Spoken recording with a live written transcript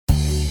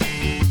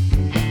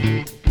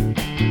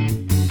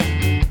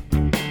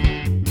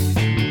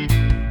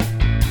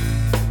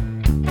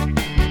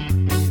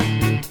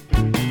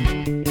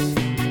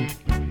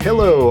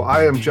Hello,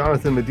 I am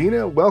Jonathan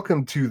Medina.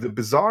 Welcome to the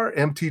Bizarre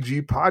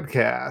MTG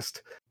podcast.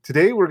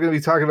 Today we're going to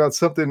be talking about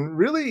something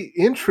really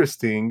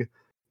interesting,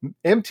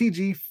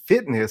 MTG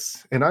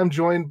fitness, and I'm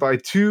joined by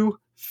two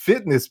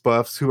fitness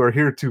buffs who are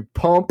here to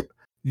pump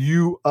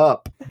you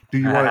up. Do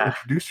you want to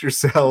introduce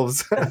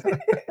yourselves?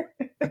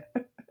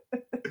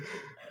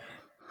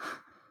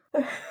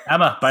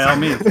 Emma, by all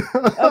means.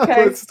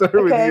 Okay. Let's start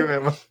with you,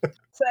 Emma.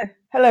 So,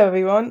 hello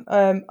everyone.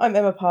 I'm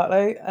Emma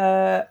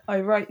Partlow.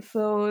 I write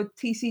for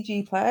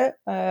TCG Player.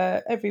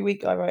 Every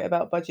week I write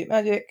about budget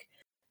Magic,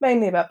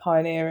 mainly about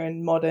Pioneer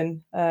and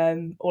Modern,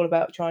 all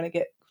about trying to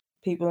get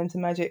people into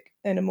Magic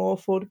in a more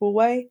affordable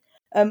way.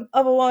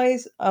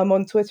 Otherwise, I'm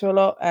on Twitter a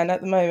lot, and at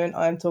the moment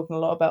I'm talking a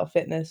lot about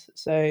fitness,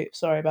 so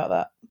sorry about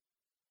that.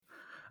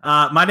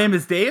 My name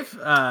is Dave.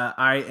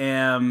 I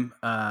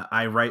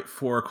write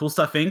for Cool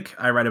Stuff Inc.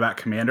 I write about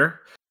Commander.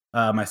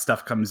 My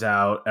stuff comes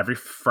out every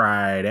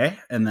Friday,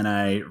 and then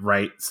I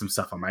write some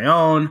stuff on my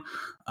own.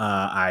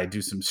 I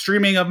do some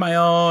streaming of my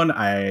own.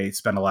 I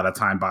spend a lot of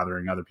time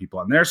bothering other people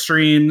on their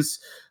streams.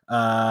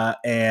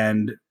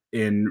 And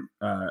in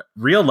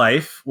real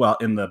life, well,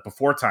 in the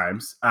before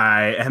times,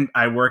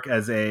 I work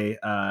as a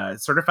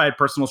certified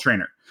personal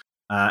trainer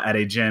at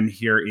a gym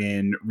here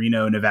in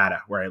Reno,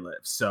 Nevada, where I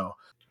live. So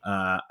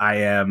I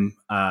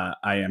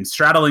am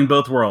straddling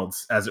both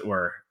worlds, as it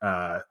were,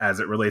 as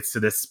it relates to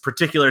this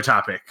particular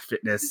topic,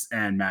 fitness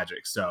and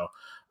Magic. So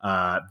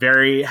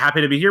very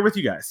happy to be here with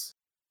you guys.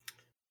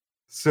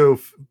 So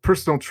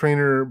personal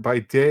trainer by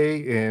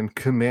day and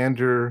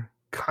Commander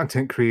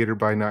content creator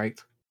by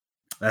night.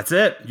 That's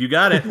it. You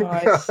got it.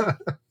 Nice.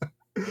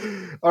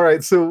 All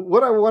right. So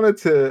what I wanted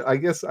to, I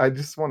guess I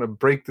just want to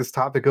break this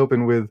topic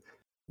open with,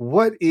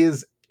 what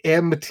is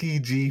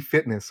MTG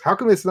fitness? How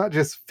come it's not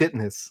just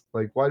fitness?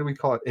 Like, why do we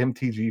call it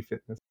MTG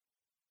fitness?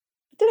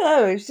 I don't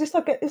know. It's just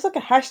like a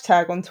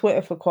hashtag on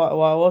Twitter for quite a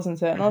while,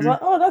 wasn't it? And I was like,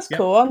 oh, that's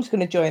cool. I'm just going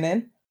to join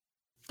in.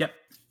 Yep.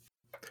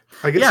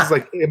 I guess it's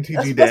like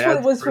MTG That's what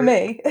it was for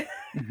me.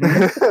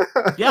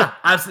 Yeah,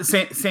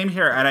 same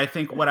here. And I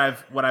think what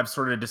I've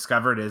sort of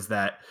discovered is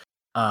that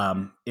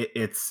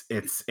it's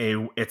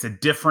a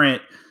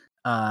different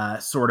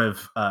sort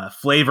of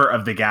flavor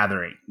of the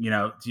gathering. You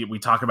know, we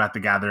talk about the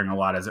gathering a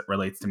lot as it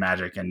relates to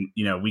Magic, and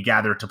you know, we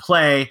gather to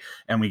play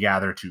and we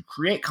gather to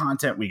create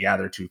content, we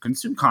gather to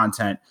consume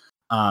content.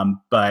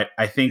 But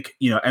I think,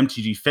 you know,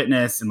 MTG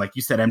fitness, and like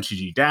you said,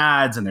 MTG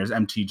dads, and there's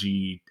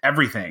MTG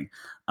everything.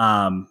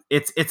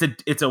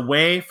 It's a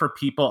way for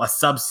people, a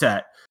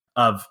subset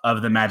of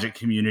the Magic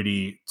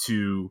community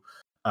to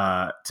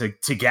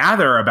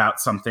gather about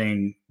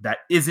something that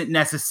isn't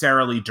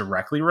necessarily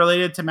directly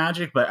related to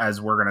Magic, but as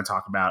we're going to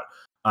talk about,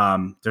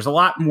 there's a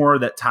lot more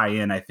that tie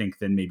in, I think,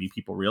 than maybe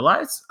people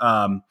realize.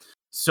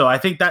 So I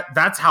think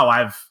that's how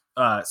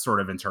I've sort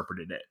of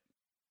interpreted it.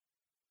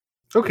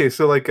 Okay,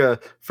 so like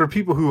for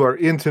people who are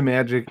into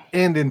Magic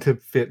and into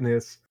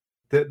fitness,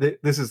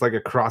 this is like a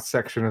cross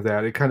section of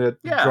that. It kind of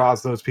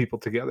draws those people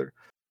together.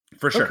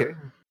 For sure. Okay.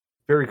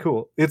 Very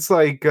cool. It's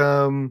like,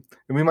 and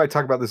we might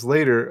talk about this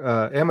later.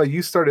 Emma,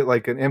 you started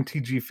like an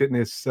MTG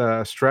Fitness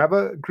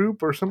Strava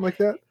group or something like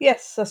that?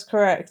 Yes, that's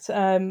correct.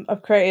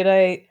 I've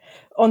created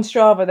on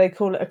Strava, they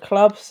call it a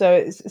club. So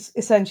it's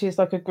essentially it's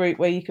like a group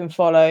where you can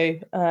follow,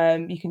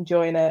 you can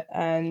join it.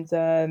 And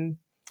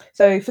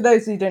so for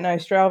those who don't know,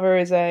 Strava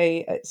is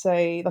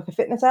like a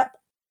fitness app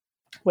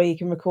where you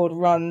can record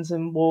runs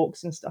and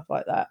walks and stuff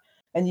like that.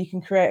 And you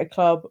can create a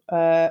club,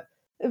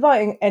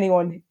 inviting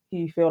anyone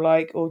you feel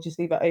like, or just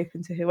leave it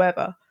open to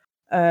whoever.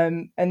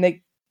 And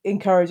they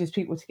encourages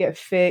people to get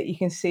fit. You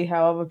can see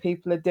how other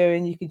people are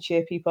doing. You can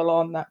cheer people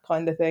on, that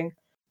kind of thing.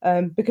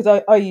 Because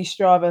I use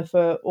Strava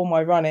for all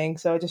my running,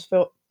 so I just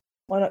thought,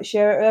 why not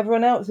share it with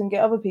everyone else and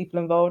get other people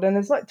involved? And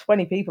there's like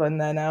 20 people in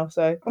there now,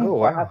 so I'm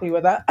quite happy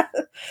with that.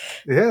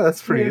 Yeah,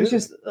 that's pretty good. It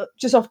was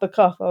just off the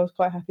cuff. I was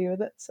quite happy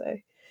with it. So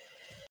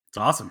it's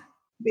awesome.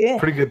 Yeah,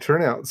 pretty good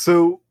turnout.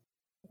 So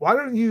why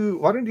don't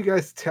you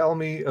guys tell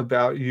me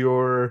about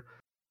your,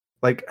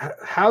 like,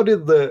 how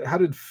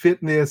did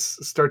fitness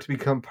start to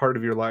become part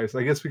of your lives?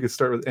 I guess we could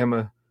start with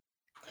Emma.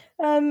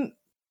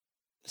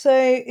 So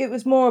it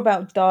was more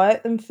about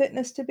diet than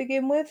fitness to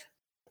begin with.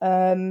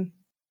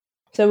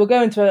 So we'll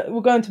go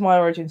into my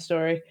origin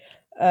story.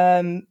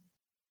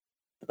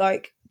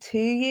 Like 2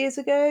 years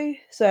ago.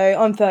 So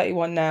I'm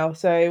 31 now.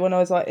 So when I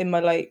was like in my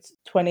late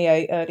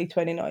 28, early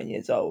 29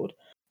 years old,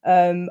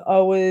 I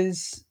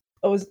was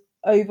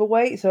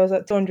overweight. So I was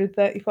like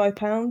 235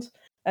 pounds.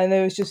 And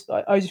there was just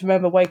like, I just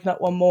remember waking up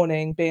one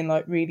morning being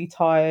like really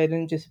tired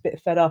and just a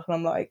bit fed up. And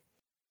I'm like,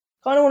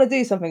 kind of want to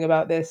do something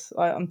about this.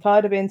 I'm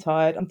tired of being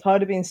tired. I'm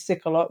tired of being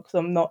sick a lot because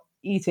I'm not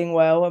eating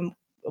well. I'm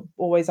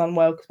always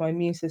unwell because my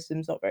immune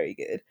system's not very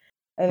good.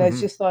 And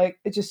it's just like,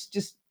 it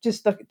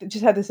just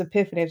had this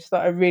epiphany of just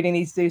like, I really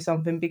need to do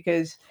something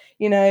because,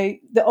 you know,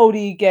 the older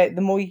you get,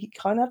 the more you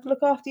kind of have to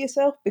look after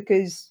yourself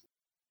because,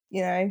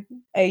 you know,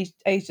 age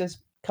does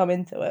come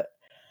into it.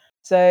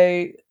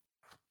 So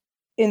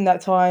in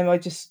that time, I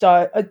just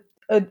started.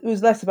 It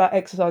was less about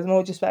exercise,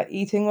 more just about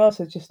eating well.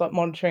 So just like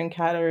monitoring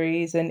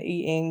calories and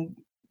eating,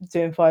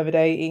 doing 5 a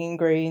day, eating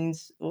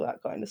greens, all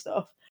that kind of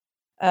stuff.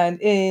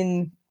 And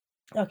in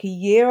like a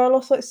year, I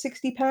lost like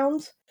 60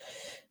 pounds.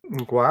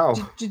 Wow.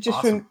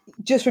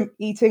 Just from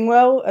eating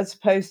well, as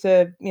opposed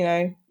to, you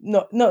know,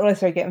 not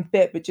necessarily getting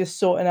fit, but just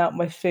sorting out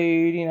my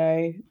food, you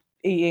know,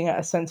 eating at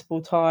a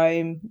sensible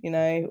time, you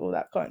know, all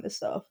that kind of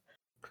stuff.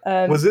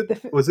 Was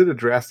it a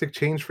drastic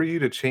change for you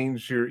to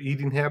change your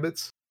eating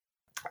habits?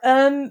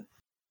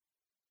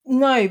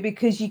 No,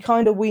 because you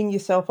kind of wean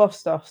yourself off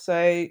stuff.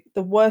 So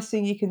the worst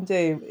thing you can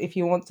do if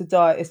you want to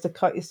diet is to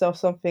cut yourself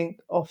something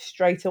off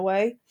straight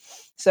away.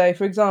 So,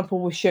 for example,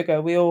 with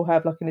sugar, we all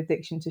have like an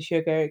addiction to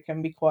sugar. It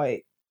can be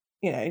quite,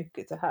 you know,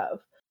 good to have.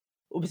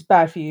 It's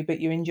bad for you, but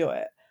you enjoy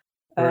it.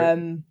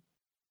 Right.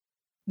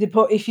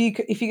 If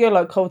you go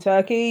like cold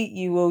turkey,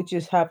 you will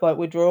just have like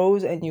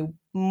withdrawals, and you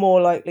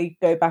more likely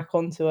go back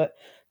onto it.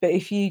 But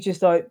if you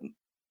just like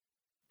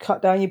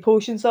cut down your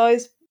portion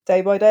size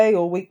day by day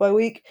or week by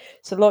week,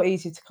 it's a lot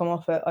easier to come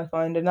off it, I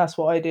find. And that's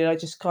what I did. I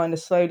just kind of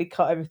slowly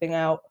cut everything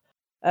out,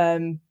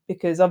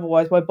 because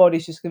otherwise my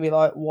body's just gonna be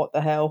like, what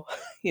the hell?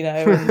 You know,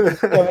 and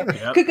just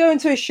could go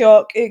into a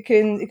shock. It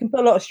can put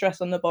a lot of stress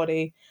on the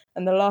body,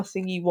 and the last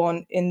thing you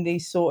want in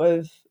these sort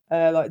of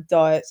like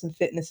diets and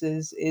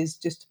fitnesses is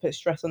just to put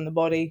stress on the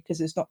body,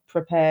 because it's not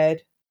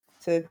prepared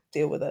to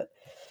deal with it.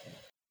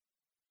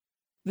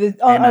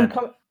 I'm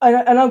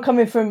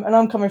coming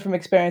from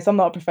experience. I'm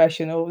not a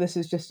professional. This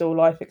is just all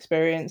life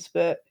experience.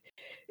 But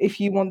if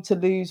you want to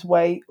lose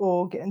weight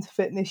or get into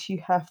fitness,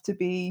 you have to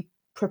be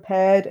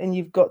prepared, and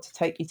you've got to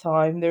take your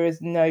time. There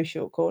is no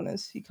short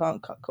corners. You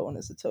can't cut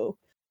corners at all.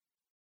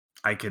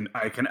 I can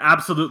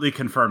absolutely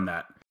confirm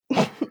that.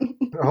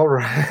 All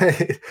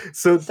right.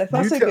 So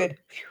far, so good.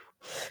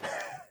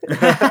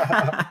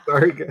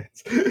 Sorry,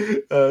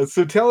 guys.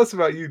 So tell us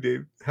about you,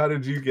 Dave. How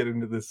did you get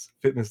into this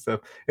fitness stuff?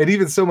 And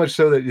even so much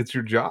so that it's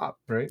your job,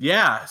 right?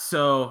 Yeah.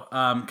 So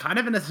kind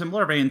of in a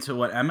similar vein to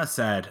what Emma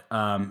said,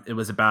 it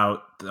was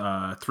about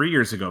 3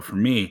 years ago for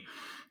me.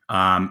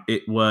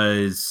 It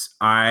was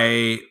at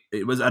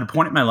a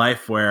point in my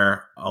life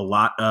where a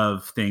lot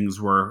of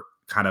things were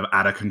kind of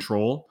out of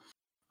control,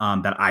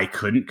 that I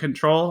couldn't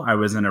control. I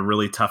was in a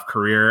really tough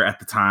career at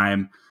the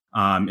time,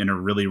 in a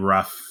really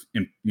rough,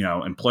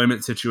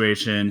 employment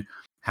situation,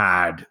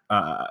 had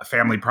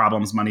family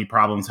problems, money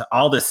problems,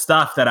 all this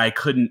stuff that I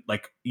couldn't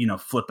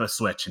flip a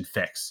switch and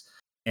fix.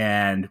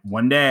 And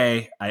one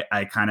day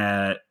I kind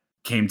of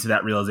came to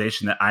that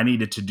realization that I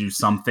needed to do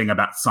something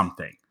about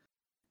something.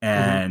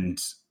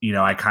 And,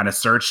 I kind of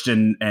searched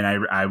and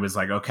I was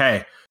like,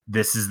 okay,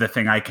 this is the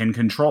thing I can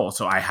control.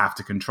 So I have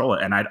to control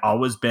it. And I'd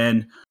always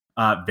been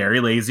very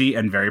lazy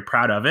and very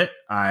proud of it.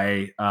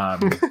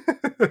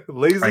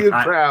 Lazy and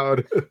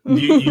proud.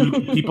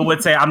 People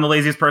would say I'm the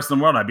laziest person in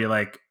the world. I'd be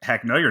like,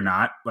 heck no, you're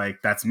not. Like,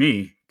 that's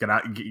me. Get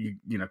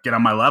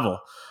on my level.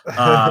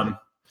 And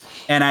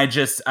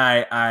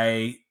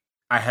I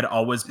had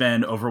always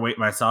been overweight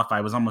myself.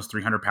 I was almost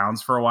 300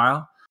 pounds for a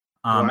while.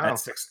 Wow.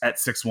 At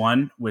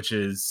 6'1", which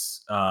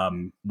is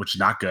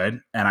not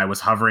good. And I was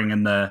hovering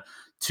in the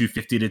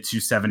 250 to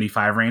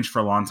 275 range for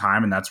a long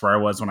time. And that's where I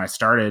was when I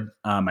started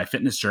my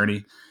fitness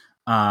journey.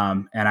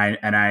 And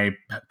I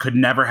could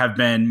never have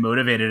been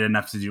motivated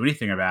enough to do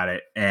anything about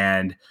it.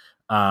 And,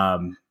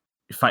 it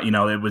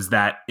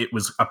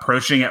was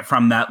approaching it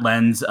from that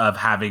lens of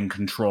having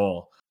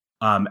control,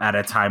 at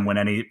a time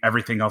when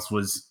everything else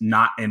was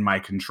not in my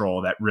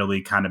control, that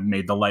really kind of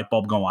made the light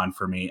bulb go on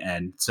for me.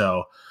 And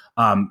so,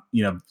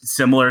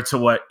 similar to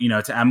what,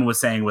 to Emma was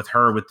saying with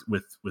her,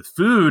 with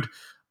food,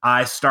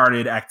 I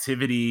started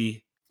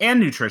activity and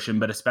nutrition,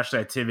 but especially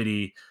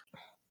activity,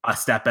 a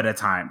step at a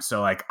time. So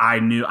like I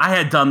knew I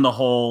had done the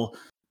whole,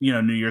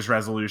 New Year's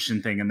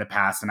resolution thing in the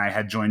past, and I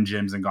had joined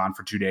gyms and gone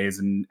for 2 days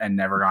and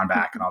never gone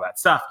back and all that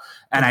stuff.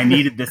 And I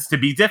needed this to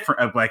be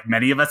different, like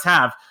many of us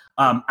have.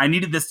 I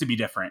needed this to be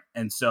different.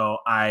 And so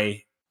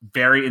I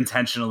very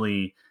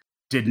intentionally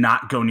did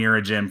not go near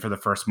a gym for the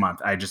first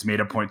month. I just made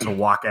a point to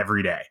walk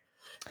every day.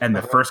 And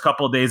the first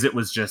couple of days, it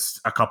was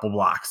just a couple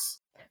blocks.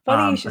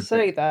 Funny you should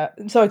say that.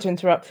 Sorry to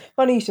interrupt.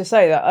 Funny you should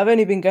say that. I've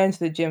only been going to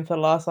the gym for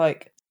the last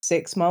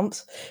 6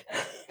 months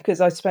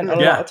because I spent a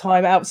lot of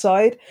time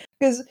outside.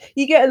 Because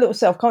you get a little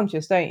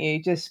self-conscious, don't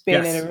you? Just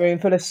being in a room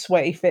full of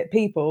sweaty, fit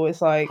people.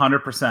 It's like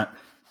 100%.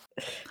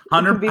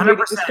 100%. Be really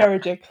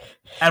discouraging.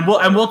 And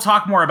we'll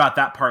talk more about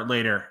that part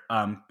later,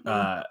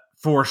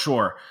 for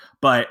sure.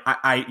 But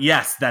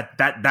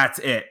that's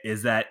it.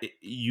 Is that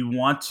you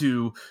want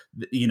to,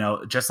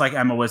 just like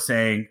Emma was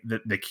saying,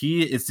 the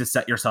key is to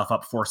set yourself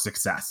up for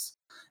success.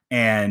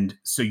 And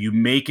so you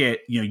make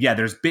it,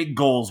 there's big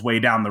goals way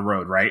down the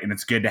road, right? And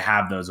it's good to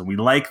have those, and we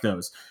like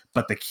those.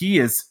 But the key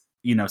is,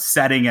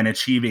 setting and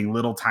achieving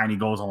little tiny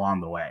goals along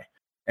the way.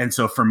 And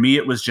so for me,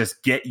 it was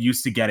just get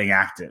used to getting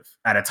active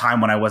at a time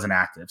when I wasn't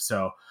active.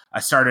 So I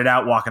started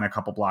out walking a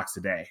couple blocks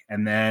a day,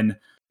 and then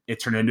it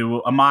turned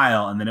into a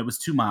mile, and then it was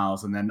 2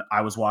 miles. And then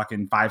I was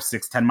walking 5,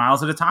 6, 10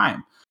 miles at a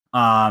time.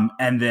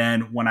 And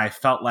then when I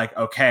felt like,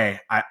 okay,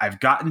 I've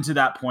gotten to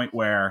that point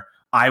where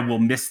I will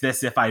miss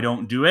this if I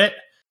don't do it,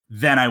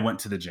 then I went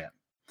to the gym.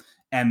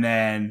 And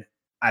then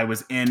I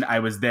was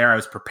there, I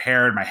was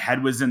prepared. My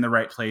head was in the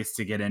right place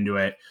to get into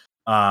it.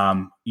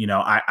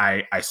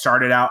 I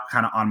started out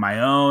kind of on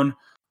my own.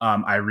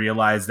 I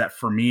realized that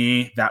for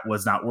me, that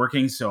was not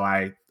working. So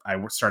I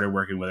started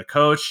working with a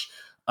coach,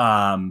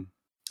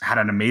 had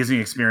an amazing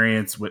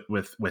experience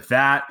with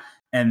that.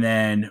 And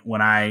then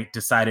when I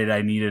decided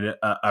I needed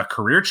a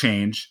career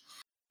change,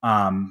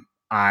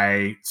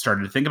 I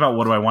started to think about,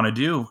 what do I want to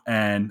do?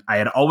 And I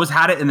had always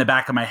had it in the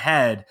back of my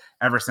head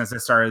ever since I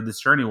started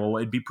this journey. Well,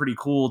 it'd be pretty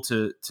cool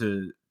to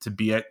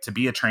be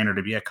a trainer,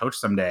 to be a coach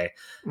someday.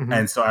 Mm-hmm.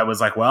 And so I was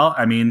like, well,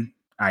 I mean,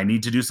 I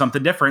need to do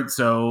something different.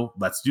 So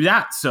let's do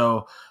that.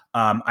 So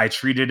I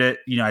treated it,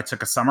 I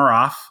took a summer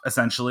off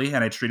essentially,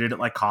 and I treated it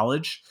like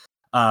college.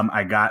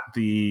 I got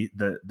the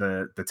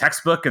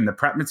textbook and the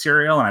prep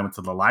material, and I went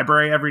to the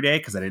library every day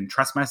because I didn't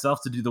trust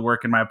myself to do the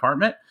work in my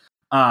apartment.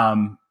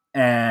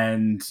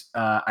 And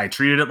I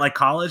treated it like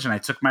college, and I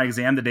took my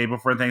exam the day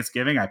before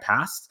Thanksgiving. I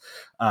passed,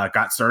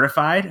 got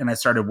certified, and I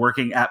started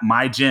working at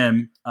my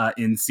gym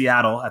in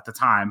Seattle at the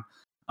time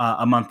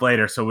a month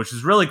later. So, which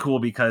is really cool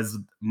because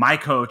my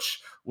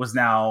coach was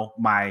now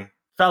my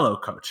fellow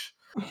coach,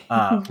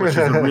 which is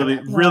a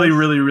really, really,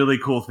 really, really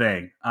cool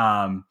thing.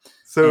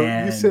 So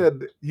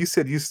you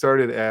said you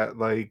started at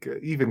like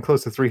even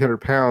close to 300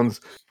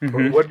 pounds.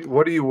 Mm-hmm.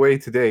 What do you weigh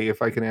today?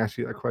 If I can ask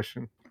you that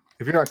question,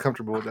 if you're not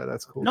comfortable with that,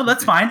 that's cool. No,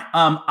 that's fine.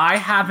 I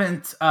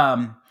haven't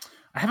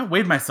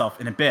weighed myself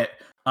in a bit.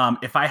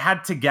 If I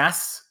had to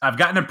guess, I've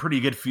gotten a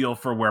pretty good feel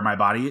for where my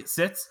body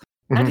sits.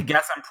 I had to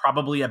guess, I'm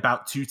probably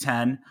about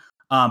 210.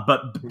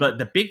 But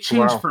the big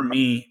change for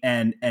me,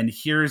 and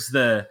here's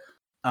the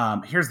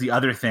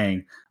other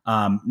thing.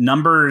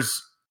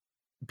 Numbers.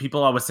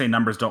 People always say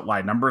numbers don't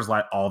lie. Numbers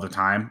lie all the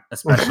time,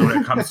 especially when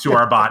it comes to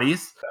our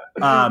bodies.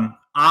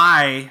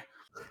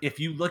 If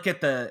you look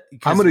at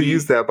I'm going to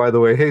use that, by the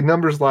way. Hey,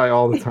 numbers lie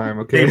all the time.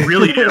 Okay, they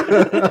really do.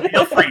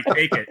 Feel free,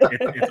 take it.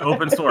 It's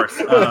open source.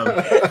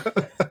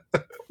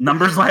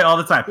 Numbers lie all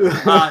the time.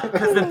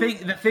 Because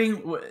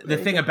the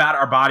thing about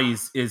our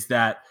bodies is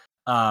that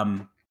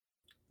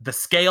the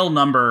scale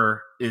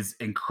number is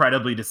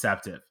incredibly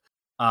deceptive.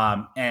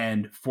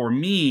 And for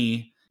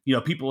me,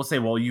 people will say,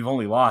 "Well, you've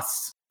only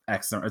lost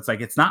X." It's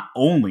like, it's not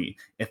only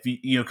if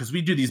because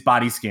we do these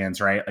body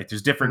scans, right? Like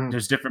there's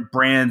different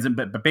brands,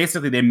 but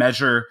basically they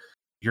measure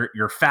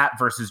your fat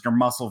versus your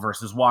muscle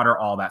versus water,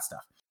 all that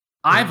stuff.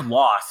 I've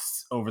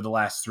lost over the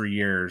last 3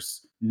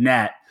 years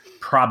net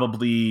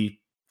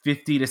probably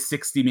 50 to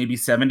 60, maybe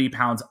 70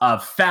 pounds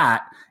of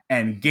fat,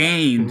 and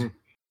gained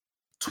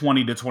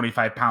 20 to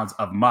 25 pounds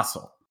of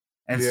muscle.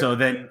 And so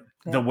then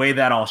the way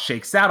that all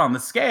shakes out on the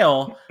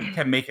scale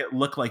can make it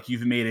look like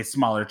you've made a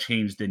smaller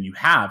change than you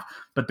have.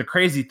 But the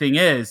crazy thing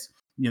is,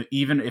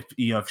 even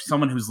if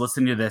someone who's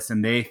listening to this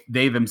and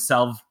they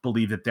themselves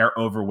believe that they're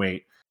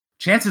overweight,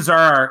 chances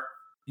are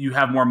you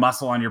have more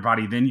muscle on your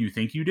body than you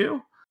think you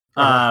do.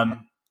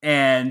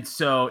 And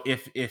so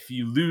if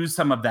you lose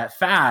some of that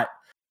fat,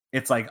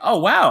 it's like, oh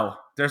wow,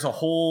 there's a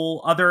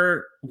whole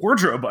other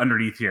wardrobe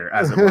underneath here,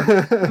 as it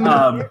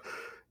were.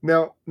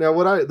 Now,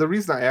 the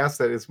reason I asked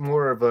that is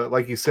more of a,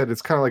 like you said,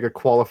 it's kind of like a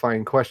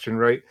qualifying question,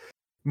 right?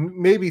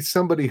 Maybe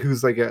somebody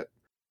who's like at,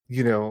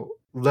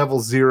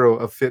 level 0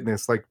 of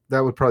fitness, like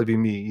that would probably be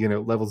me,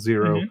 level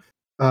 0.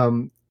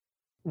 Mm-hmm.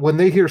 When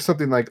they hear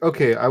something like,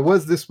 okay, I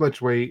was this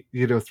much weight,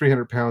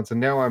 300 pounds,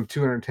 and now I'm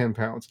 210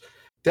 pounds.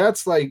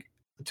 That's like,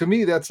 to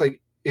me, that's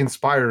like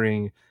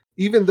inspiring.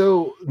 Even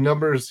though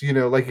numbers,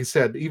 like you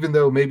said, even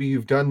though maybe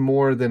you've done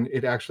more than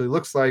it actually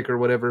looks like or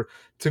whatever,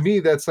 to me,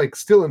 that's like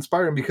still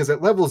inspiring, because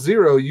at level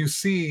 0, you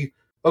see,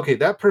 okay,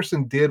 that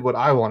person did what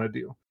I want to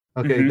do.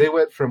 Okay. They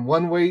went from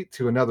one weight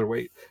to another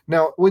weight.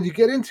 Now, when you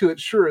get into it,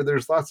 sure,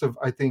 there's lots of,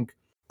 I think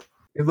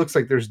it looks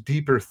like there's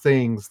deeper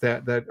things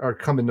that are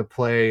coming to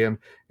play,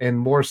 and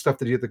more stuff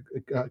that you have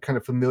to kind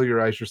of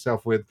familiarize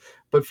yourself with.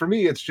 But for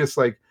me, it's just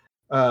like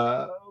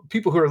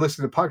people who are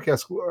listening to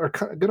podcasts are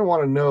going to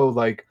want to know,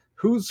 like,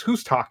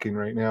 who's talking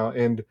right now,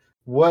 and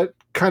what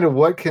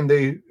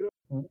did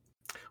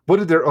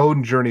their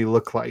own journey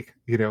look like,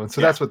 and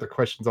so that's what the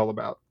question's all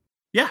about.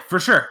 Yeah, for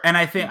sure. And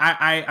I think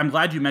I'm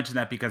glad you mentioned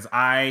that, because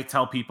I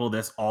tell people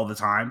this all the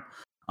time,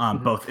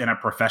 both in a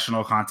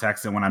professional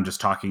context and when I'm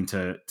just talking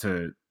to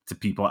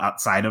people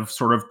outside of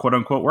sort of quote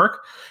unquote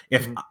work.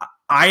 If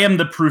I am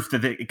the proof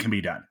that it can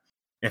be done.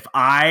 If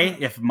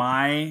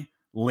my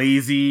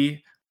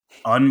lazy,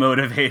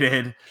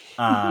 unmotivated,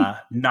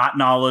 not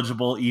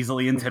knowledgeable,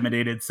 easily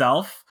intimidated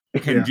self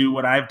can do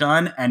what I've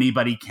done,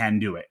 anybody can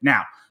do it.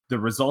 Now, the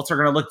results are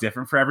going to look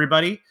different for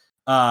everybody.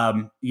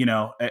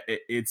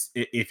 It's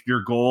if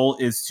your goal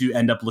is to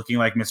end up looking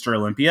like Mr.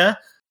 Olympia,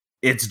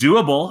 it's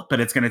doable, but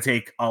it's going to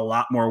take a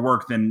lot more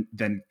work than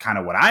kind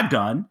of what I've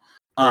done.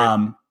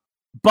 Right.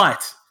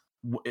 But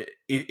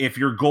if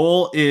your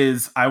goal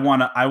is I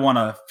want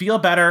to feel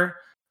better,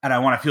 and I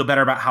want to feel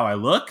better about how I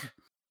look,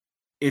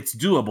 it's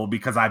doable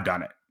because I've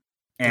done it.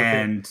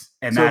 and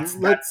So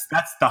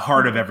that's the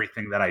heart of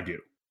everything that I do.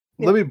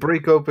 Let me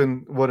break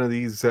open one of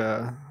these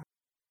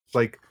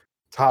like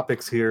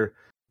topics here,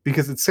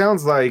 because it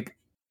sounds like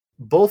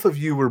both of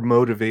you were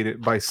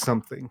motivated by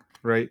something,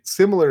 right?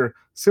 Similar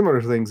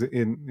things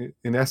in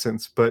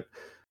essence, but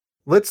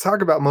let's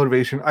talk about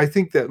motivation. I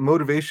think that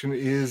motivation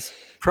is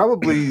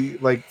probably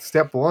like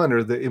step one,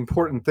 or the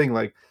important thing.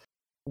 Like,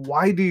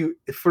 why do you,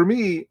 for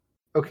me,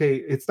 okay,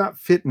 it's not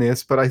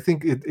fitness, but I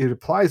think it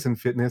applies in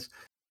fitness.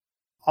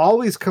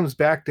 Always comes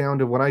back down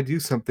to when I do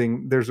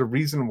something, there's a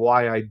reason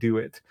why I do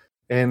it.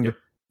 And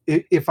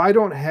if I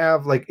don't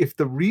have, like, if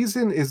the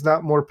reason is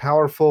not more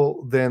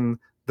powerful than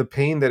the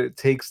pain that it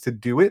takes to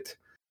do it,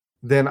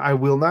 then I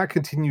will not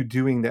continue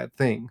doing that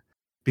thing,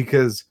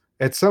 because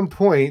at some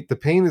point the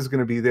pain is going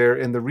to be there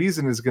and the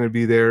reason is going to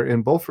be there,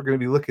 and both are going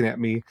to be looking at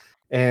me,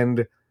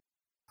 and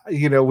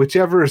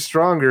whichever is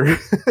stronger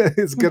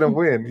is going to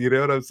win. You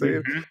know what I'm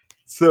saying? Mm-hmm.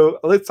 So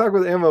let's talk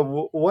with Emma.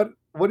 What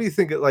do you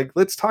think? Like,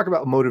 let's talk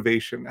about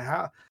motivation.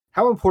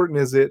 How important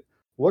is it?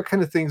 What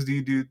kind of things do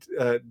you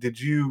do? Did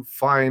you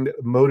find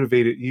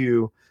motivated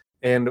you?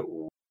 And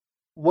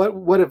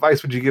what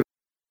advice would you give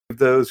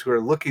those who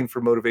are looking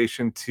for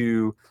motivation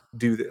to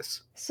do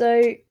this?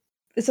 So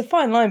it's a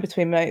fine line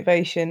between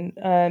motivation.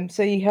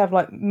 So you have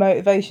like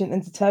motivation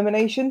and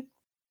determination,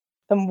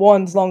 and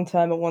one's long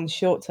term and one's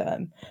short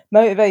term.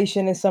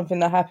 Motivation is something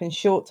that happens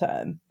short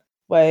term,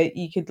 where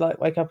you could like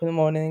wake up in the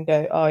morning and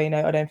go, oh, I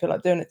don't feel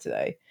like doing it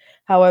today.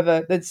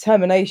 However, the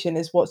determination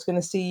is what's going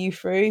to see you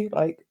through,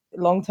 like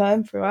long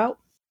term throughout.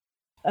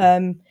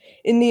 In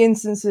the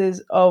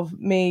instances of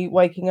me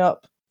waking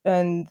up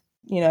and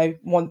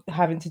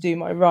having to do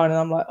my run, and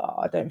I'm like, oh,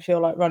 I don't feel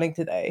like running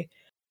today.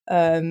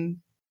 In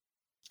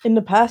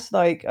the past,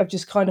 like I've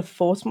just kind of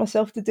forced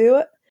myself to do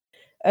it,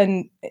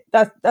 and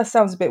that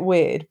sounds a bit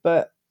weird,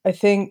 but I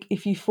think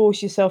if you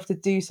force yourself to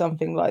do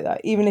something like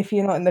that, even if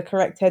you're not in the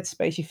correct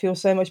headspace, you feel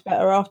so much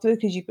better after,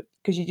 because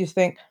you just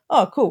think,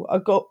 oh, cool, I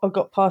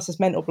got past this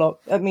mental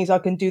block. That means I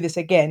can do this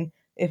again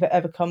if it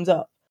ever comes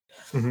up.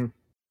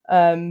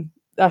 Mm-hmm.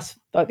 That's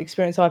like the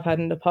experience I've had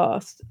in the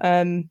past.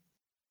 I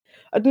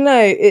don't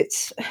know.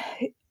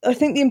 I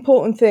think the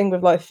important thing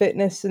with like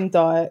fitness and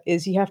diet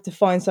is you have to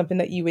find something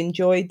that you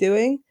enjoy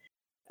doing.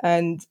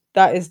 And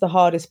that is the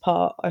hardest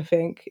part, I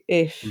think,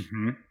 if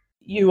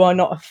you are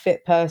not a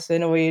fit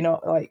person, or you're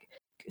not like,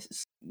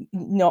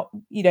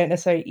 you don't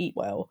necessarily eat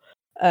well.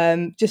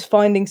 Just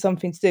finding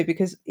something to do,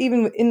 because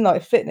even in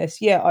like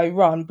fitness, yeah, I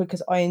run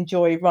because I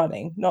enjoy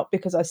running, not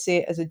because I see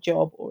it as a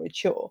job or a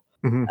chore.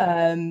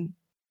 Mm-hmm.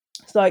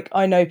 It's like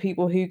I know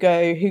people who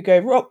go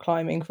rock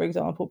climbing, for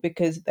example,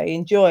 because they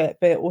enjoy it,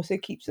 but it also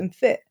keeps them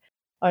fit.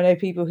 I know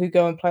people who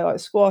go and play like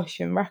squash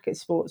and racket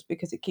sports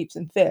because it keeps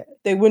them fit.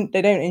 They don't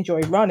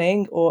enjoy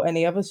running or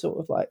any other sort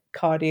of like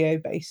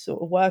cardio based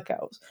sort of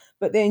workouts,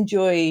 but they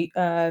enjoy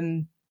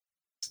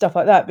stuff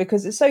like that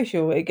because it's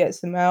social. It gets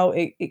them out.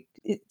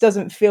 It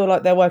doesn't feel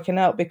like they're working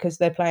out because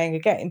they're playing a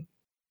game.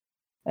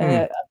 And I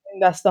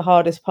think that's the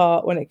hardest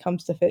part when it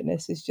comes to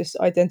fitness, is just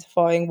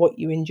identifying what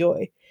you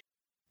enjoy.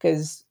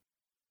 Because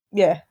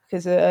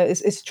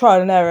it's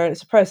trial and error.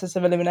 It's a process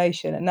of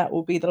elimination, and that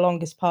will be the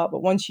longest part.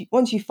 But once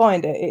you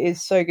find it, it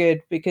is so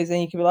good, because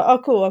then you can be like, oh,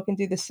 cool, I can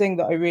do this thing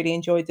that I really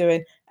enjoy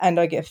doing, and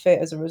I get fit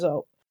as a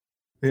result.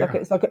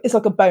 It's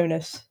like a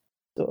bonus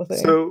sort of thing.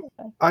 So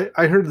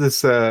I heard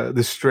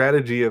this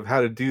strategy of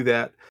how to do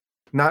that.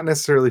 Not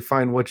necessarily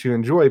find what you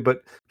enjoy,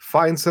 but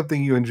find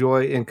something you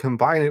enjoy and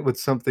combine it with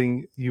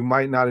something you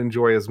might not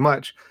enjoy as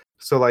much.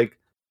 So like,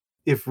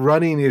 if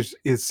running is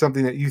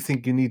something that you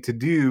think you need to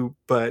do,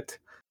 but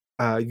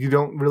you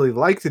don't really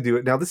like to do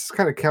it. Now, this is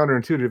kind of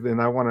counterintuitive, and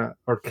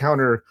or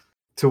counter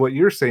to what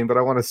you're saying, but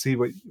I want to see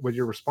what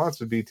your response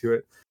would be to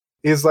it.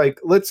 Is like,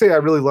 let's say I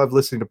really love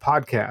listening to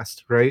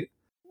podcasts, right?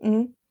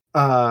 Mm-hmm.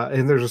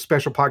 And there's a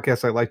special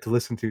podcast I like to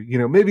listen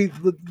to. Maybe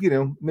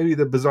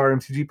the Bizarre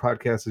MTG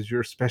podcast is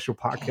your special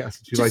podcast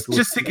that you like to listen to.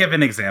 Just to give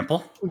an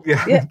example.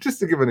 Yeah, just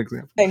to give an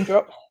example. Name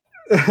drop.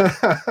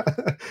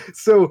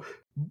 So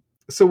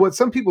what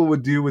some people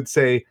would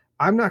say,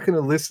 I'm not going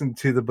to listen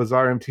to the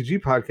Bizarre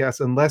MTG podcast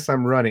unless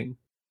I'm running.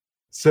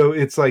 So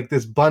it's like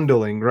this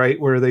bundling, right?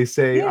 Where they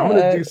say, I'm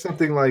going to do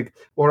something like,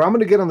 or I'm going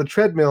to get on the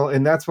treadmill,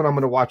 and that's when I'm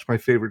going to watch my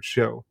favorite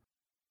show.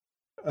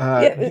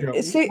 What do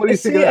you think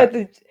of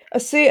that? I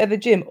see it at the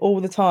gym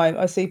all the time.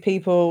 I see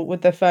people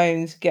with their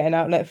phones getting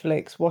out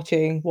Netflix,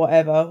 watching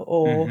whatever,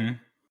 or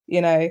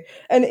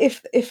and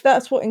if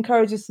that's what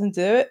encourages them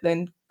to do it,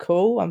 then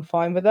cool, I'm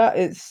fine with that.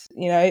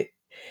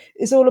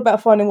 It's all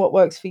about finding what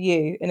works for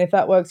you, and if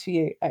that works for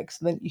you,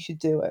 excellent, you should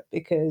do it,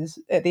 because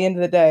at the end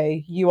of the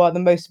day, you are the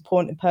most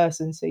important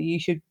person, so you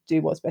should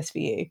do what's best for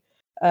you.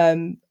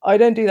 I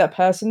don't do that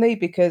personally,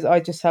 because I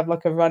just have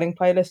like a running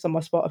playlist on my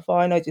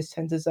Spotify, and I just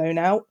tend to zone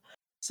out.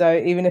 So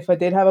even if I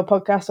did have a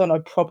podcast on, I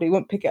probably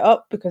wouldn't pick it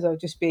up, because I'd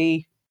just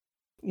be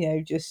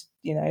just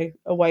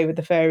away with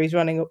the fairies,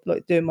 running up,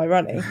 like doing my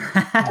running.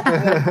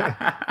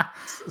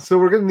 So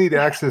we're gonna need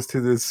access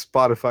to this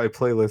Spotify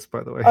playlist,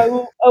 by the way. I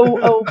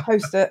will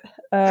post it.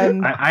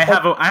 I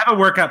have a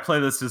workout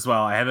playlist as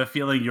well. I have a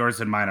feeling yours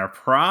and mine are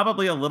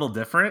probably a little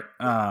different.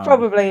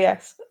 Probably,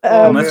 yes.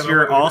 Unless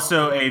you're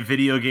also a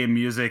video game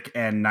music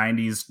and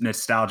 90s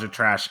nostalgia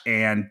trash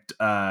and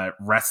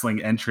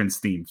wrestling entrance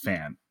theme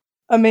fan.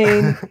 I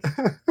mean,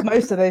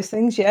 most of those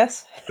things,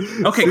 yes.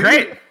 Okay,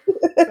 great.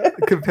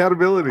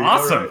 Compatibility.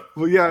 Awesome. Right.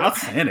 Well, yeah,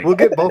 outstanding. We'll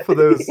get both of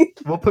those.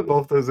 We'll put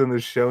both those in the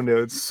show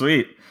notes.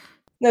 Sweet.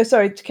 No,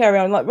 sorry, to carry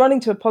on. Like,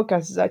 running to a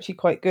podcast is actually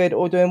quite good,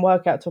 or doing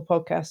workout to a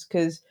podcast,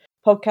 because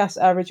podcasts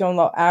average on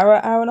like hour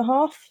and a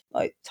half,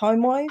 like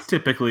time wise.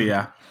 Typically,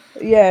 yeah.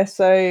 Yeah,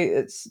 so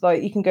it's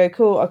like you can go,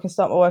 cool, I can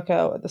start my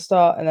workout at the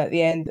start and at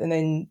the end, and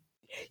then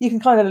you can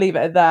kind of leave it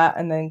at that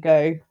and then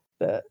go.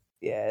 But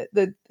yeah,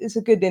 it's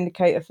a good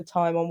indicator for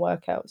time on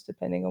workouts,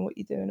 depending on what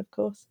you're doing, of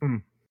course.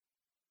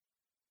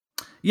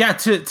 Yeah,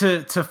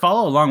 to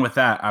follow along with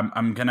that,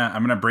 I'm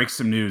gonna break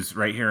some news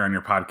right here on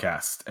your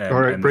podcast.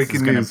 All right,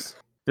 breaking news.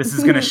 This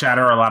is gonna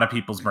shatter a lot of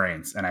people's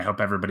brains, and I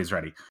hope everybody's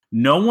ready.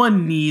 No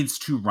one needs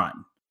to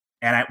run,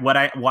 and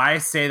why I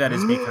say that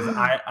is because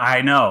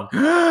I know.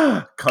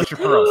 Clutch your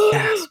pearls.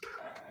 Gasp.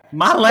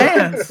 My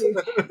lands.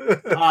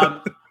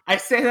 I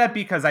say that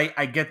because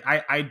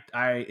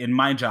I in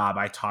my job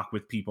I talk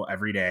with people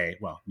every day.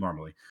 Well,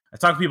 normally I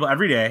talk to people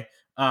every day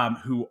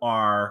who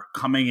are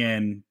coming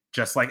in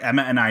just like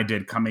Emma and I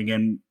did, coming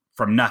in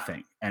from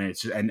nothing. And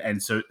it's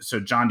so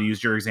John, to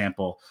use your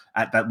example,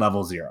 at that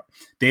level 0,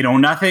 they know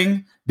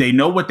nothing. They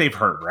know what they've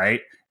heard,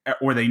 right?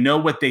 Or they know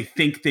what they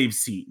think they've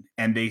seen,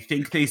 and they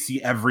think they see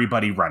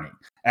everybody running.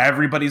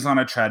 Everybody's on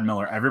a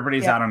treadmill or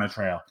everybody's out on a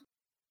trail.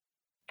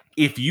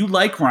 If you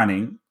like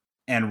running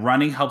and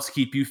running helps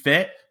keep you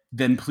fit,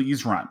 then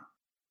please run.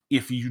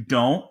 If you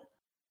don't.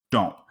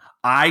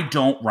 I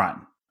don't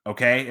run.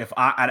 Okay. If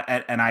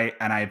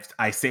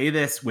I say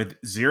this with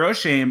zero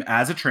shame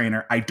as a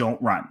trainer, I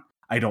don't run.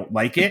 I don't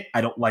like it. I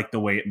don't like the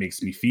way it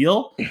makes me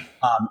feel.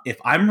 If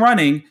I'm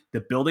running,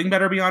 the building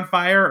better be on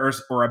fire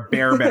or a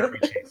bear better be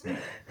chasing me.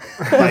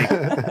 Like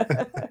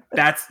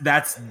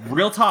that's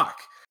real talk.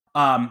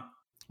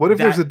 What if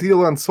there's a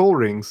deal on soul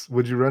rings?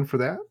 Would you run for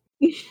that?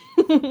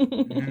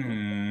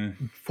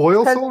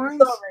 Foil soul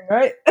rings?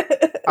 Right?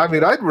 I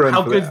mean, I'd run.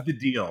 How for good's that. the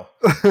deal?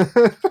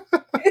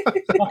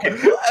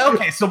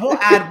 Okay. So we'll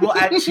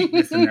add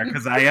cheapness in there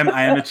because I am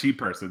a cheap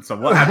person. So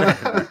we'll add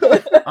that in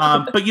there.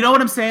 But you know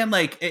what I'm saying?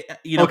 Like,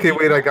 Okay,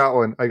 wait. I got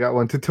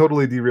one to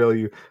totally derail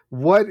you.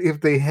 What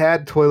if they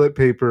had toilet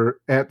paper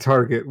at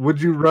Target? Would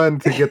you run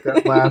to get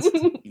that last?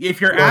 If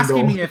you're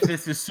asking me if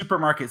this is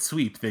supermarket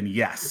sweep, then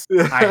yes.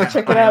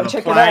 Check it out.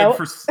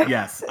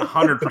 Yes,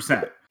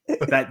 100%.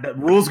 That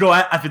rules go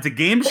out. If it's a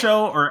game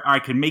show or I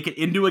can make it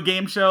into a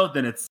game show,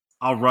 then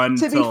I'll run.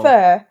 To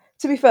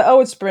be fair, I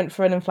would sprint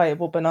for an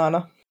inflatable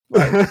banana.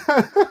 Like,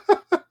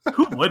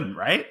 who wouldn't,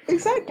 right?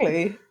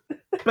 Exactly.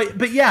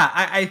 But yeah,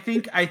 I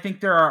think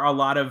there are a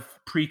lot of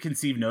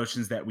preconceived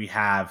notions that we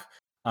have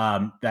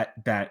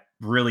that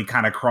really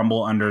kind of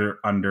crumble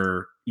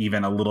under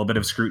even a little bit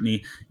of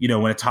scrutiny.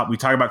 When we talk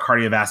about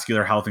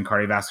cardiovascular health and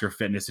cardiovascular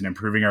fitness and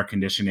improving our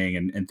conditioning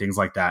and things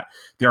like that,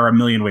 there are a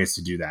million ways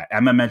to do that.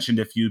 Emma mentioned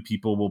a few.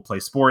 People will play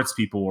sports,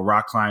 people will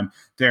rock climb.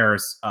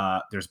 There's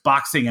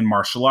boxing and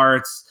martial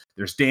arts,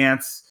 there's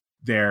dance,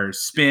 there's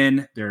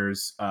spin,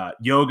 there's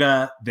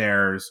yoga,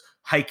 there's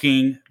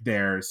hiking,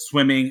 there's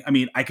swimming. I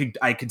mean, I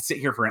could sit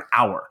here for an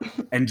hour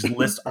and just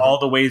list all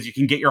the ways you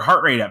can get your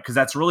heart rate up, because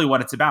that's really what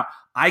it's about.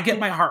 I get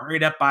my heart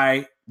rate up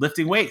by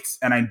lifting weights,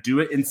 and I do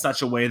it in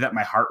such a way that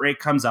my heart rate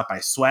comes up. I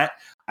sweat,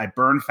 I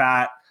burn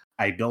fat,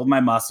 I build my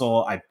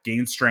muscle, I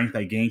gain strength,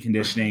 I gain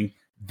conditioning.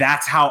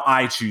 That's how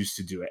I choose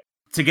to do it.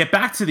 To get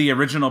back to the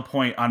original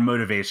point on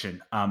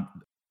motivation,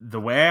 the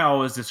way I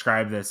always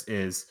describe this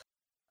is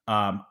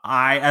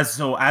as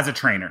a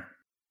trainer,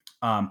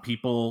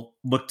 people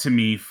look to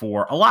me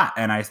for a lot,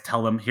 and I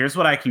tell them, here's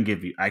what I can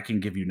give you. I can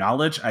give you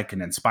knowledge. I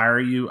can inspire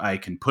you. I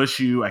can push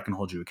you. I can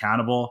hold you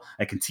accountable.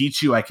 I can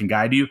teach you. I can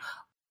guide you.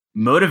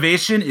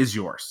 Motivation is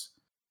yours.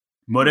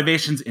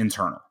 Motivation's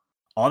internal.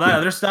 All that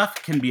other stuff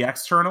can be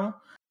external,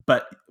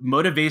 but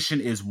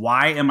motivation is,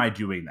 why am I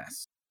doing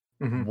this?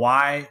 Mm-hmm.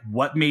 Why?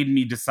 What made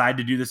me decide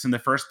to do this in the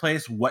first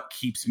place? What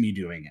keeps me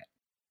doing it?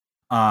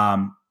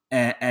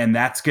 And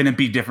that's going to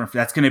be different.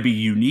 That's going to be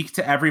unique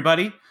to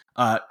everybody.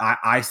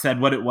 I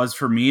said what it was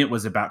for me. It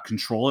was about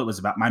control. It was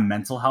about my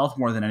mental health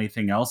more than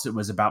anything else. It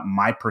was about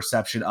my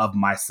perception of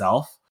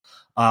myself.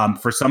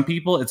 For some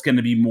people, it's going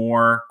to be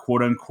more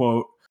quote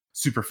unquote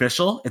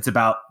superficial. It's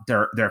about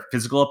their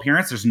physical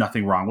appearance. There's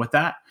nothing wrong with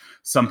that.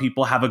 Some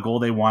people have a goal.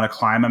 They want to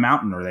climb a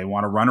mountain, or they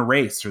want to run a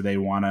race, or they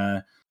want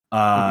to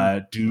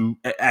do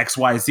X,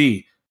 Y,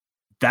 Z.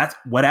 That's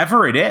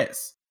whatever it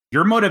is.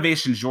 Your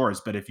motivation's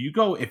yours. But if you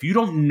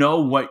don't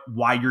know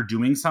why you're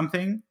doing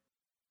something,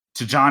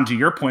 to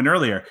your point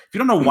earlier, if you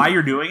don't know why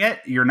you're doing it,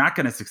 you're not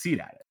going to succeed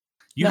at it.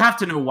 You have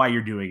to know why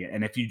you're doing it.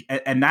 And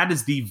and that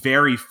is the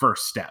very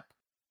first step.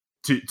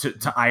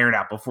 to iron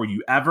out before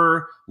you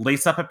ever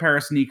lace up a pair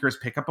of sneakers,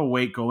 pick up a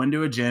weight, go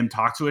into a gym,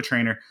 talk to a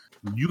trainer.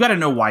 You got to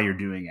know why you're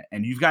doing it.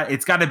 And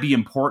it's got to be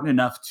important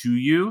enough to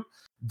you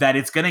that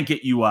it's going to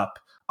get you up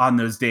on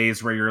those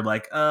days where you're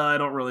like, I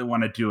don't really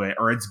want to do it.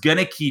 Or it's going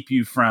to keep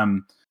you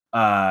from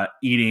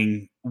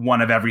eating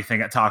one of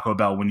everything at Taco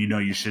Bell when you know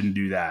you shouldn't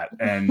do that.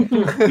 And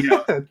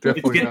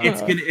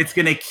it's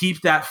gonna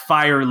keep that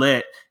fire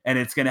lit, and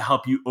it's gonna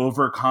help you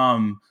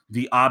overcome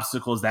the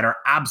obstacles that are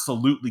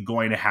absolutely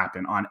going to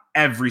happen on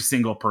every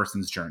single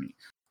person's journey.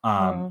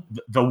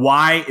 The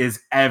why is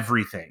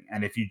everything,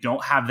 and if you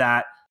don't have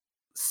that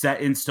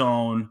set in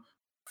stone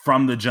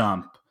from the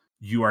jump,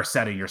 you are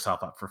setting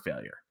yourself up for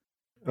failure.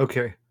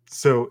 Okay,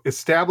 so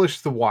establish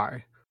the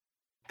why.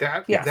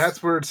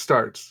 That's where it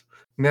starts.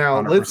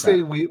 Now, 100%. Let's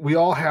say we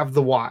all have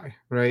the why,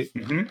 right?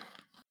 Mm-hmm.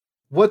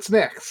 What's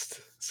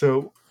next?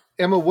 So,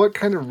 Emma, what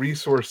kind of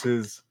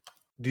resources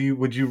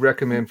would you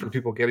recommend for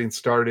people getting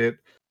started?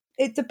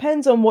 It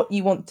depends on what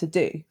you want to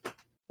do.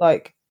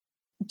 Like,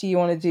 do you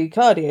want to do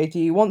cardio? Do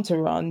you want to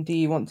run? Do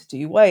you want to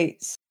do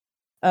weights?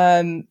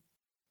 When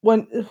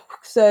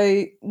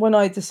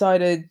I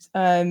decided,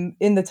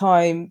 in the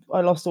time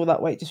I lost all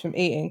that weight just from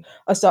eating,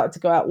 I started to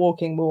go out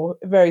walking more.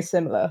 Very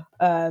similar.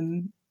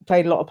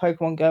 Played a lot of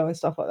Pokemon Go and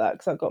stuff like that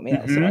because that got me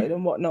outside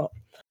and whatnot.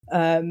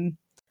 I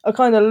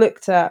kind of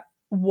looked at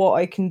what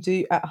I can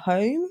do at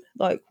home,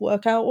 like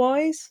workout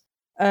wise,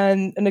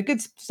 and a good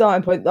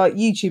starting point. Like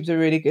YouTube's a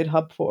really good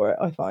hub for it,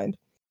 I find.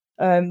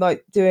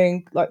 Like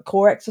doing like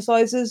core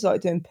exercises,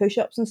 like doing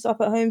push-ups and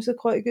stuff at home is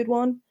quite a good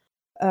one.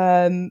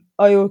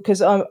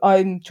 Because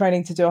I'm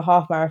training to do a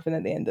half marathon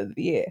at the end of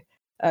the year.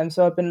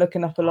 So I've been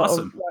looking up a lot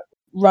of like,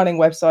 running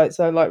websites.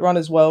 So like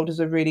Runner's World is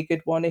a really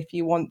good one if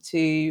you want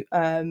to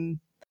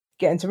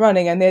get into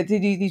running, and they do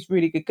these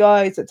really good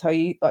guides that tell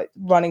you like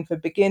running for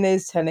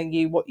beginners, telling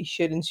you what you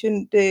should and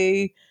shouldn't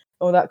do,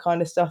 all that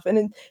kind of stuff.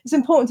 And it's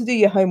important to do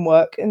your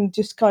homework and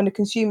just kind of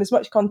consume as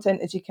much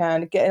content as you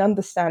can, get an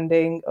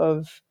understanding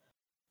of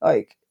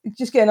not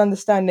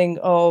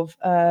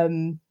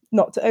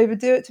to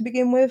overdo it to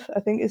begin with. I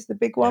think is the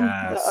big one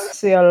that I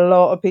see a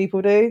lot of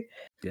people do.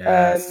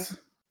 Yes.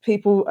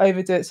 People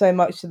overdo it so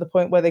much to the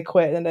point where they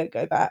quit and don't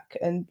go back,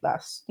 and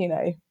that's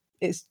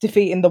it's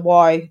defeating the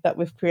why that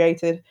we've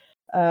created.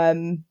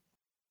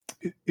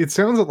 It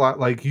sounds a lot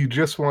like you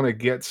just want to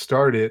get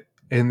started,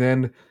 and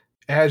then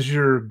as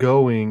you're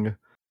going,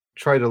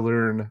 try to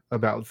learn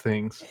about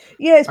things.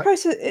 Yeah,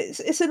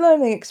 it's a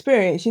learning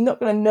experience. You're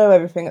not going to know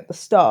everything at the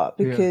start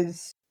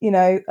because one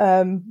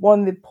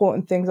of the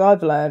important things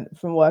I've learned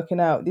from working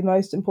out, the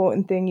most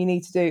important thing you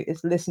need to do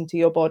is listen to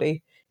your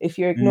body. If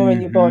you're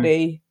ignoring your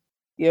body,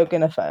 you're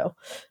going to fail.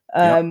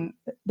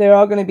 There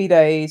are going to be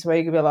days where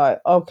you're going to be like,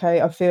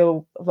 okay, I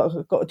feel like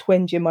I've got a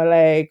twinge in my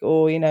leg,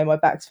 or, my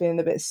back's feeling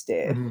a bit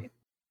stiff. Mm-hmm.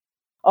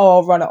 Oh,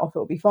 I'll run it off.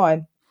 It'll be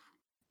fine.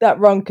 That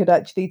run could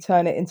actually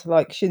turn it into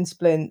like shin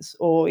splints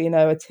or,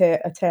 a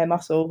tear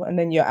muscle. And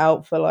then you're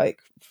out for like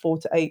 4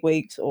 to 8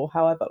 weeks or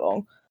however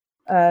long.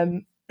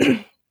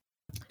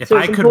 If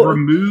I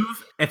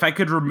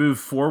could remove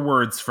 4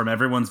 words from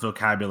everyone's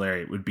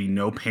vocabulary, it would be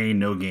no pain,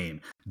 no gain.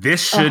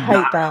 This should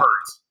not hurt.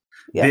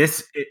 Yeah.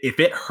 If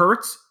it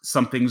hurts,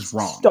 something's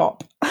wrong.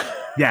 Stop.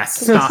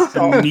 Yes, stop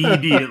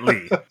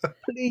immediately.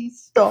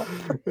 Please stop.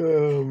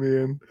 Oh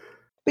man.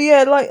 But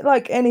yeah,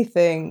 like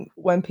anything,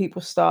 when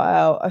people start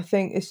out, I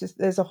think it's just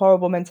there's a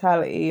horrible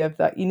mentality of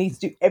that you need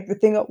to do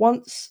everything at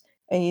once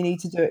and you need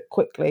to do it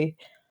quickly.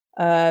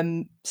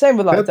 Same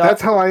with like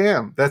that's how I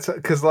am. That's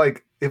because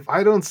like if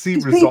I don't see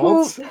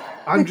results,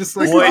 I'm just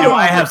like, boy, do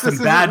I have some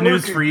bad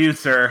news for you,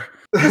 sir.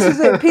 This is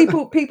it.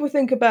 People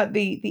think about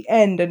the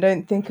end and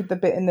don't think of the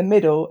bit in the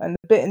middle, and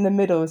the bit in the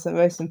middle is the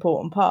most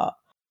important part.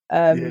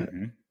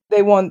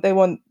 They want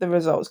the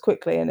results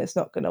quickly, and it's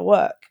not going to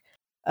work.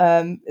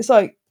 It's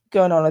like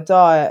going on a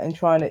diet and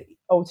trying to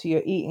alter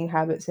your eating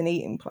habits and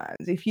eating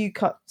plans. If you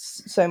cut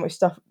so much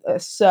stuff, a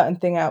certain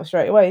thing out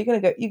straight away,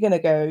 you're gonna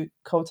go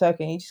cold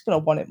turkey, and you're just gonna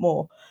want it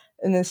more.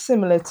 And then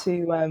similar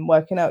to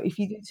working out, if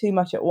you do too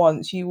much at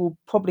once, you will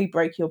probably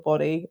break your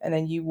body, and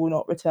then you will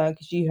not return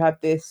because you have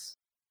this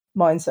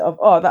mindset of,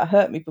 oh, that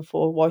hurt me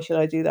before, why should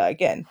I do that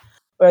again?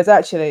 Whereas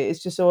actually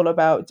it's just all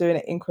about doing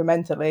it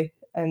incrementally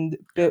and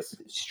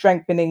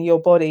strengthening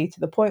your body to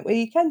the point where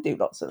you can do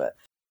lots of it.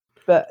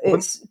 But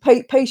it's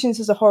patience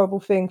is a horrible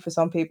thing for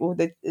some people.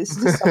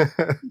 It's just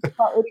something you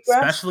can't really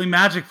grasp. Especially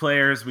Magic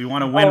players, we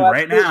want to win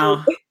right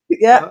now.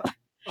 Yeah.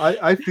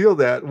 I feel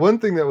that. One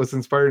thing that was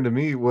inspiring to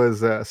me was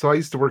so I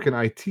used to work in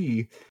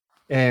IT,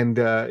 and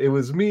it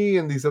was me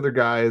and these other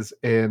guys,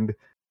 and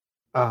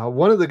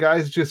one of the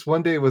guys just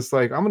one day was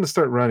like, I'm going to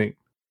start running.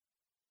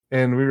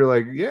 And we were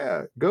like,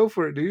 yeah, go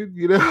for it, dude.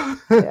 Yeah.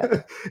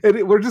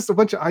 And we're just a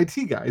bunch of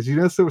IT guys,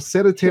 so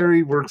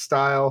sedentary work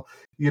style,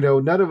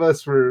 none of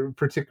us were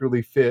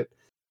particularly fit.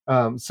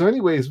 So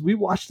anyways, we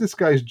watched this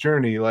guy's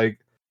journey. Like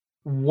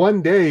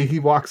one day he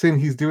walks in,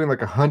 he's doing like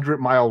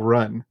 100-mile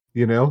run,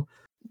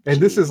 and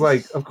this is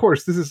like, of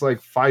course, this is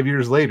like 5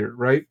 years later.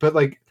 Right. But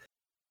like,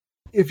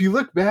 if you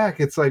look back,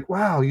 it's like,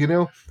 wow,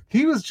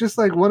 he was just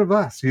like one of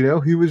us. He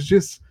was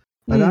just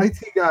an IT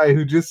guy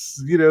who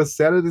just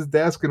sat at his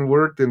desk and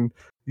worked. And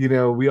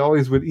we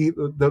always would eat.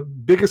 The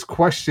biggest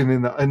question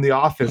in the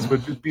office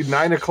would be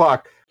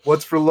 9:00.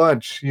 What's for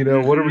lunch?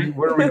 Where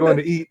are we going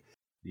to eat?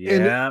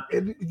 Yeah.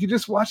 And you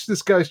just watch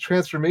this guy's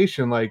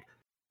transformation, like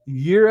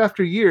year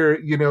after year.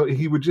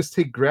 He would just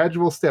take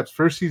gradual steps.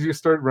 First, he just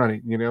started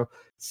running.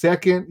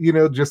 Second,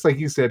 just like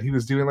you said, he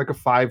was doing like a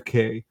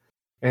 5K,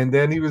 and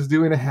then he was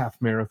doing a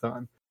half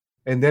marathon,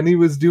 and then he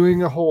was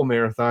doing a whole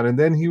marathon, and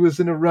then he was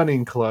in a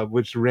running club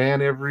which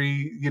ran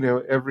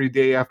every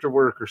day after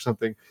work or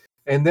something.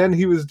 And then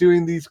he was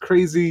doing these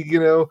crazy,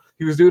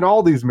 he was doing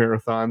all these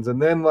marathons,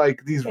 and then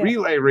like these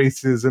relay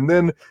races, and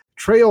then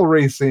trail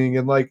racing,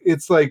 and like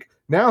it's like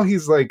now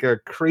he's like a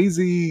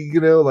crazy,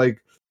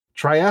 like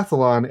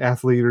triathlon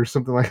athlete or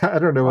something like that. I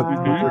don't know what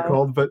they're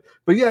called, but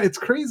yeah, it's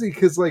crazy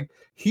because like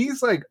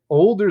he's like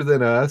older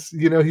than us.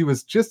 He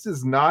was just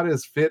as not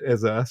as fit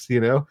as us,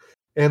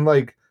 and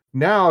like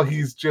now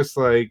he's just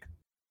like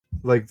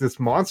this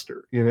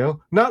monster,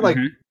 not like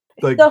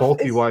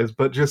bulky wise,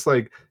 but just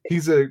like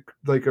he's a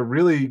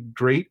really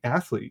great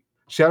athlete.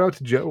 Shout out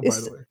to Joe, by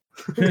the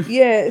way.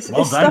 Yeah, it's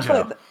well it's done, stuff Joe.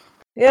 like that.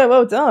 Yeah,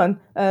 well done.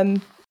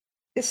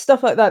 It's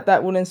stuff like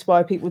that will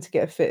inspire people to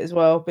get fit as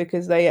well,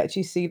 because they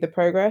actually see the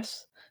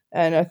progress,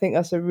 and I think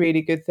that's a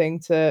really good thing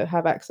to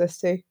have access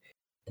to.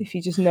 If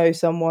you just know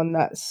someone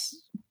that's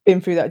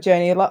been through that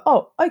journey, you're like,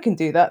 oh, I can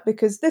do that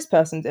because this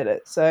person did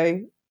it.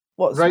 So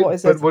what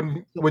is but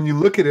it? when you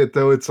look at it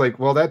though, it's like,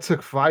 well, that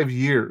took 5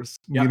 years.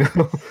 Yep.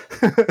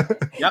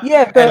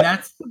 Yeah,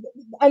 but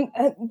and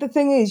the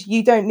thing is,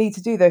 you don't need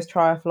to do those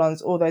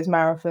triathlons or those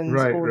marathons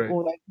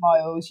or those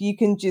miles. You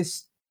can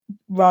just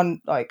run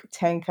like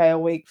 10K a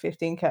week,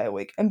 15K a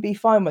week, and be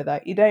fine with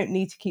that. You don't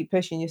need to keep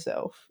pushing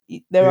yourself.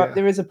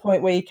 There is a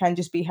point where you can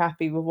just be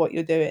happy with what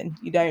you're doing.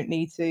 You don't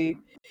need to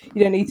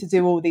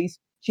do all these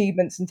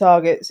achievements and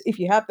targets. If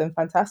you have them,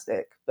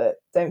 fantastic, but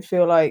don't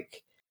feel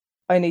like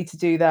I need to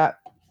do that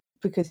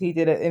because he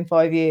did it in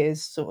 5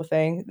 years, sort of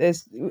thing.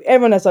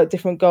 Everyone has like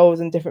different goals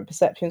and different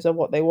perceptions of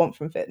what they want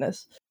from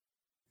fitness.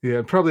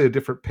 Yeah, probably a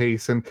different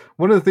pace. And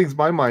one of the things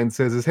my mind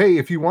says is, hey,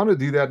 if you want to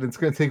do that and it's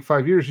going to take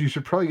 5 years, you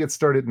should probably get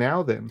started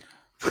now then.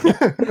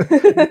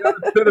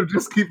 Instead of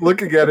just keep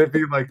looking at it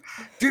being like,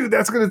 dude,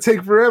 that's going to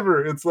take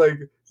forever. It's like,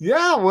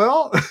 yeah,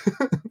 well,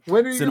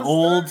 when are you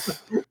going to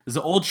start? It's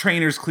an old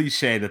trainer's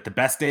cliche that the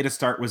best day to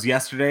start was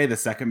yesterday, the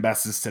second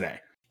best is today.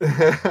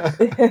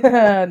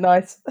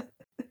 Nice.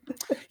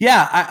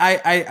 Yeah,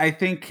 I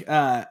think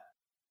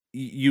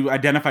you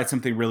identified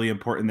something really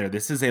important there.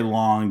 This is a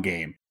long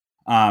game.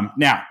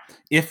 Now,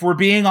 if we're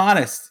being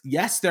honest,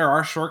 yes, there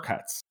are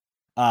shortcuts.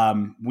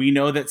 We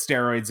know that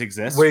steroids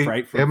exist. Wait,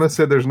 right? Emma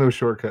said there's no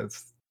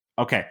shortcuts.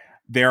 Okay,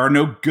 there are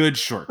no good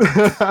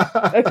shortcuts.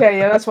 Okay,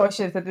 yeah, that's what I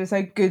should have. There's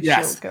no good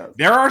shortcuts.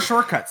 There are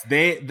shortcuts.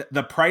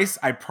 The price,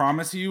 I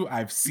promise you,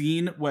 I've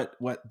seen what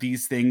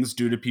these things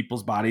do to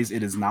people's bodies.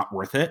 It is not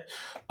worth it.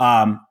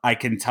 I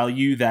can tell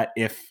you that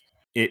if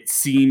it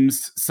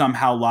seems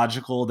somehow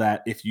logical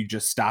that if you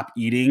just stop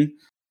eating,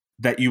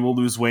 that you will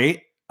lose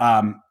weight,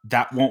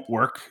 that won't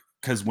work,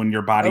 because when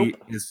your body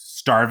is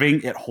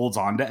starving, it holds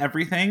on to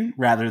everything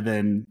rather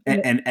than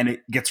and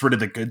it gets rid of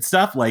the good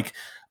stuff, like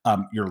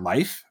your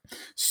life.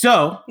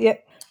 So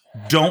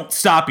don't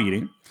stop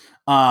eating.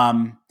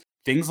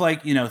 Things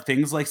like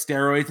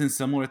steroids and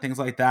similar things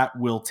like that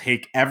will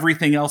take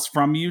everything else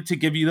from you to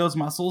give you those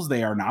muscles.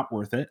 They are not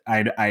worth it.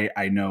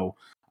 I know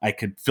I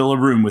could fill a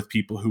room with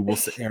people who will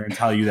sit there and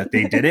tell you that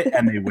they did it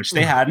and they wish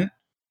they hadn't.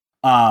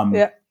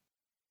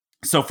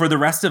 So for the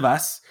rest of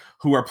us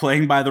who are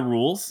playing by the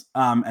rules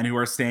and who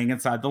are staying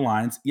inside the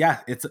lines,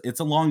 it's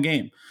a long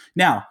game.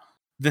 Now,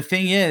 the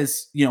thing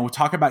is, we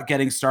talk about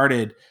getting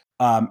started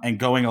and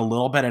going a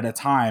little bit at a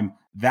time.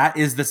 That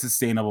is the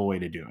sustainable way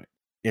to do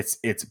it.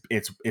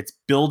 It's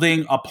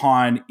building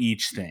upon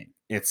each thing.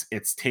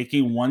 It's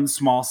taking one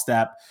small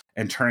step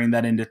and turning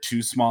that into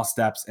 2 small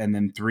steps, and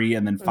then 3,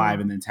 and then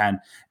 5, and then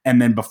 10,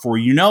 and then before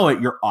you know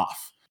it, you're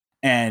off.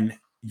 And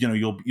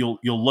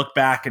you'll look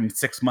back, and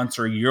 6 months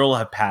or a year will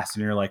have passed,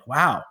 and you're like,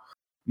 wow,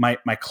 my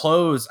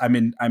clothes. I'm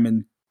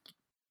in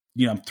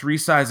 3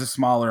 sizes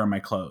smaller in my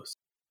clothes.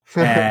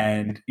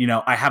 And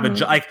I have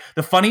like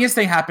the funniest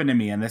thing happened to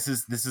me, and this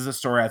is a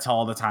story I tell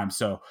all the time.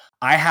 So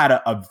I had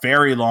a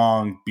very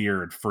long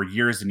beard for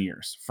years and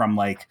years, from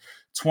like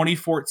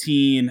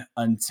 2014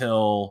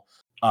 until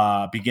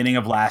beginning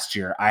of last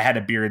year. I had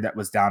a beard that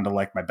was down to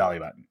like my belly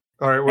button.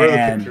 All right, where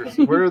are the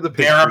pictures? Where are the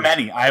pictures? There are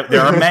many.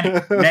 There are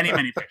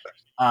many pictures.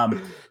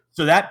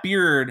 So that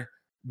beard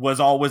was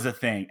always a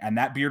thing, and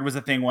that beard was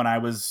a thing when I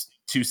was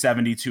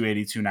 270,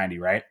 280, 290,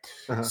 right?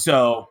 Uh-huh.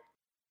 So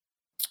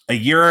a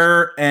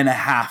year and a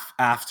half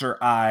after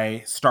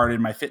I started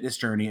my fitness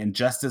journey, and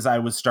just as I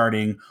was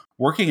starting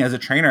working as a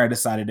trainer, I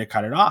decided to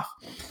cut it off.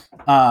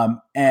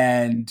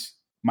 And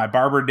my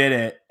barber did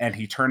it, and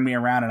he turned me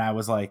around, and I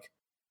was like,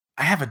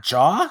 I have a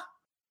jaw?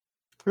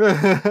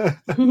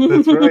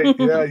 That's right.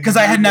 Yeah, Because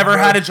I had never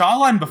had a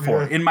jawline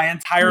before in my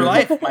entire Yeah.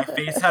 life. My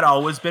face had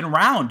always been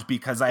round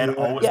because I had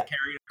always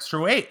carried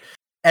extra weight.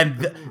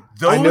 And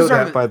I know those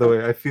are that, by the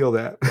way. I feel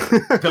that.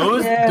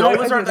 those I are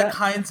get the that.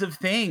 kinds of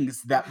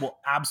things that will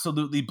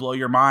absolutely blow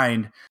your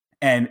mind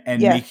and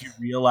Yes. make you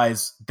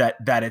realize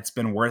that it's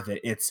been worth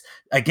it. It's,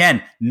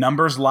 again,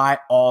 numbers lie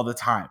all the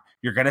time.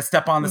 You're going to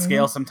step on the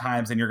scale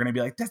sometimes and you're going to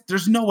be like,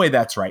 there's no way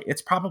that's right.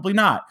 It's probably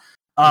not.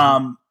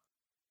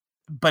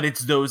 But it's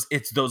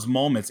those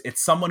moments.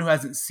 It's someone who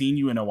hasn't seen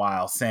you in a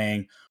while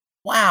saying,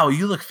 "Wow,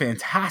 you look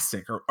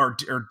fantastic," or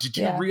did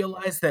you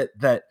realize that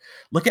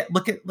look at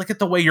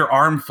the way your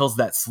arm fills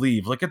that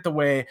sleeve. Look at the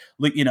way,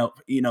 look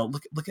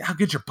at how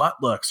good your butt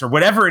looks, or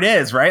whatever it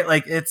is, right?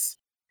 Like it's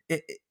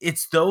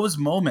those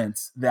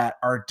moments that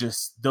are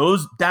just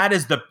those. That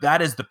is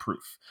the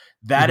proof.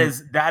 That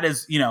is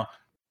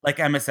like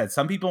Emma said,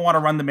 some people want to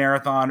run the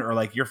marathon, or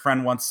like your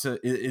friend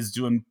is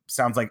doing,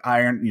 sounds like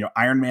Iron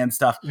Man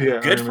stuff. Yeah,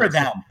 good Iron for Man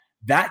them. stuff.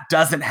 That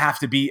doesn't have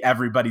to be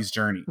everybody's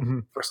journey.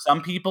 For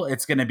some people,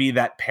 it's going to be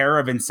that pair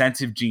of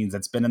incentive jeans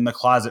that's been in the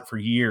closet for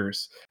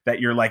years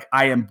that you're like,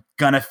 I am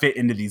gonna fit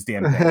into these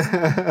damn things.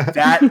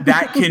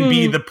 that can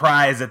be the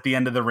prize at the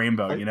end of the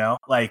rainbow,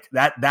 like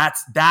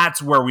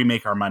that's where we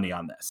make our money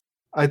on this.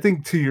 I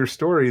think, to your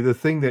story, the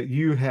thing that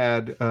you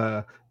had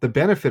the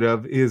benefit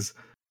of is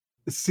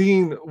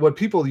seeing what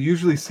people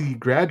usually see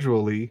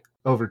gradually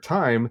over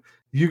time.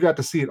 You got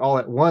to see it all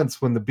at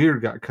once when the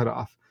beard got cut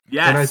off.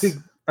 Yes. And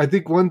I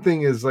think one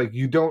thing is, like,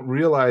 you don't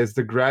realize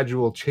the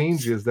gradual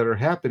changes that are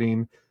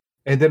happening.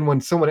 And then when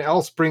someone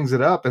else brings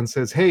it up and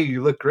says, "Hey,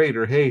 you look great,"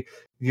 or "Hey,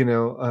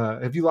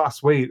 have you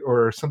lost weight,"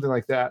 or something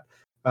like that,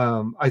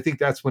 I think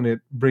that's when it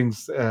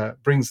brings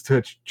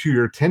to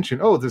your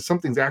attention. Oh, there's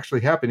something's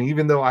actually happening,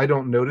 even though I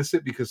don't notice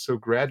it because it's so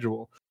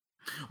gradual.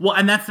 Well,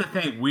 and that's the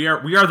thing. We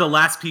are the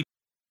last people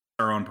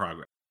in our own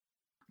progress.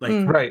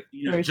 Like, right.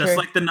 Just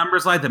like the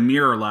numbers lie, the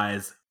mirror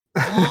lies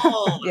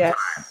all the time.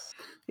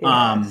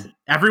 Yes.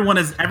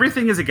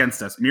 Everything is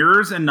against us.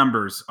 Mirrors and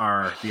numbers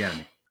are the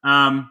enemy.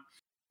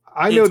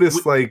 I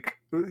noticed, like,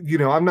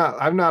 I'm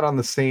not on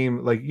the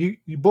same, like, you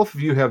both of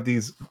you have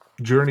these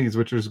journeys,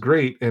 which is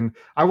great, and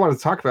I want to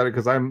talk about it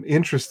because I'm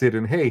interested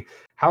in, hey,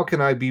 how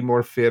can I be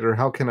more fit, or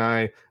how can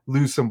I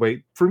lose some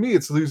weight? For me,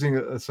 it's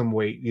losing some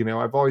weight.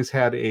 I've always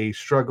had a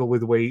struggle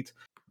with weight.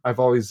 I've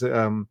always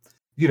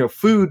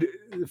food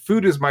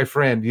is my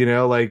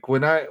friend. Like,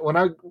 when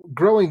I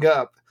growing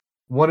up,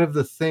 one of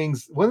the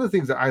things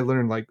that I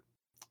learned, like,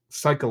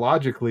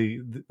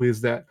 psychologically,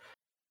 is that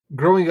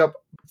growing up,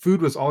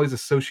 food was always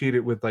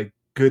associated with, like,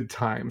 good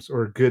times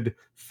or good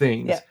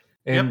things.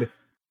 And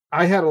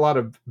I had a lot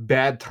of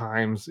bad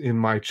times in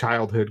my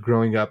childhood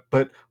growing up,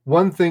 but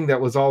one thing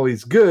that was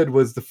always good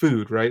was the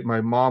food, right?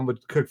 My mom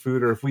would cook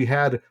food, or if we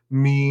had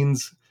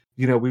means,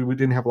 we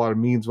didn't have a lot of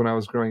means when I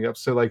was growing up.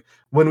 So, like,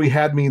 when we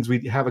had means,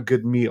 we'd have a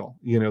good meal.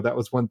 That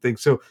was one thing.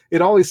 So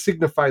it always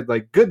signified,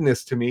 like,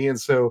 goodness to me. And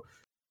so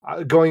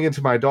going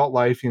into my adult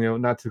life,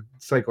 not to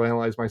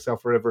psychoanalyze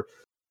myself or whatever,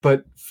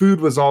 but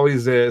food was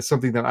always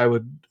something that I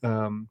would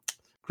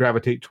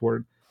gravitate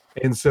toward.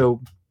 And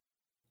so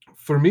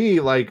for me,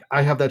 like,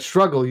 I have that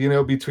struggle,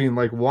 between,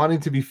 like, wanting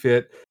to be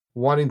fit,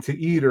 wanting to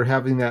eat, or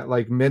having that,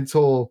 like,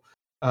 mental,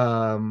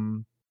 I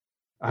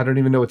don't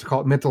even know what to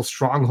call it, mental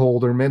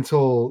stronghold or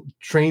mental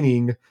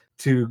training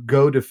to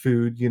go to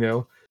food,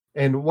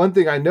 And one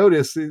thing I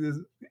noticed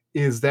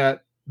is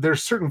that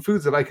there's certain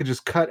foods that I could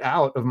just cut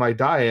out of my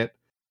diet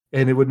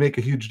and it would make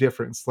a huge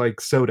difference,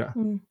 like soda.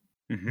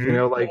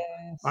 Like,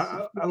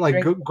 I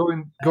like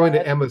going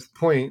to Emma's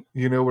point,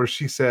 where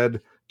she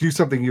said, do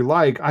something you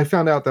like. I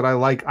found out that I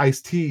like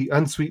iced tea,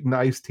 unsweetened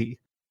iced tea.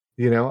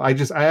 I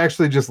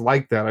actually just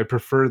like that. I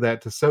prefer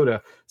that to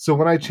soda. So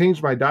when I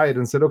changed my diet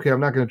and said, okay, I'm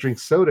not going to drink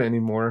soda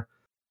anymore,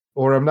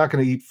 or I'm not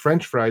going to eat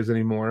French fries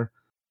anymore,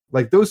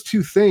 like, those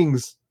two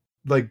things,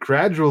 like,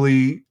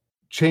 gradually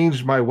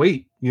changed my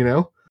weight.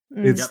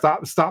 It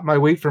stopped my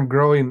weight from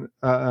growing,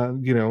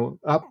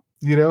 up,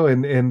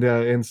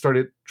 and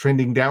started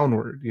trending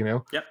downward.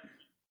 Yep.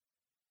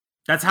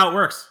 That's how it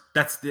works.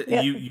 That's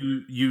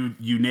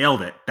you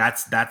nailed it.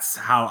 That's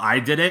how I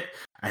did it.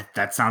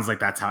 That sounds like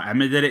that's how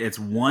Emma did it. It's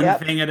one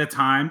thing at a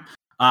time.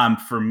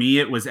 For me,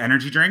 it was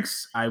energy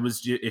drinks.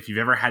 If you've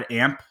ever had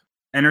AMP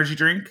energy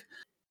drink,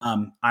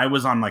 I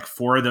was on like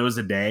 4 of those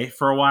a day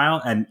for a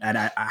while, and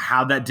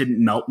how that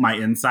didn't melt my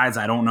insides,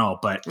 I don't know.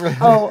 But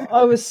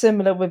I was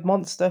similar with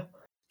Monster.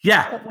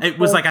 Yeah, it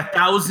was like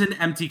 1,000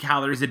 empty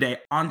calories a day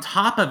on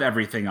top of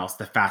everything else,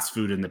 the fast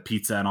food and the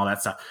pizza and all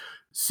that stuff.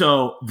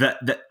 So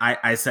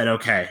I said,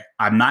 okay,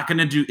 I'm not going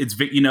to do it's,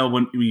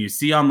 when you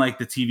see on like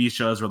the TV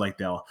shows where like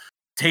they'll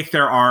take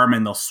their arm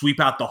and they'll sweep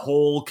out the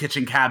whole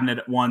kitchen cabinet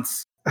at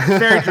once.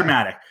 Very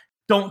dramatic.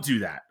 Don't do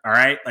that. All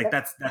right. Like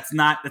that's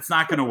not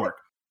going to work.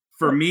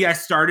 For me, I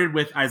started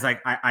with, I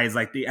was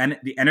like the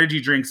energy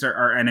drinks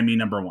are enemy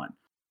number one.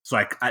 So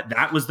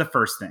that was the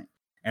first thing.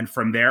 And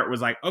from there, it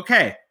was like,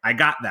 okay, I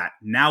got that.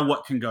 Now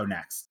what can go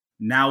next?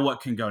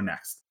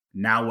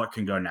 Now what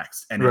can go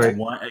next? And it's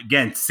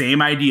again,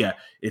 same idea.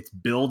 It's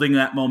building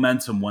that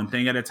momentum one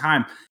thing at a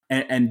time.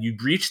 And you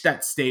reach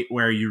that state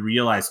where you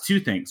realize two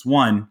things.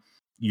 One,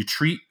 you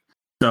treat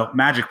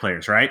Magic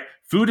players, right?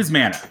 Food is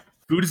mana.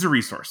 Food is a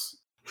resource.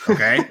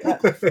 Okay?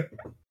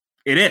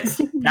 It is.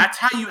 That's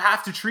how you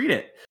have to treat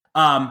it.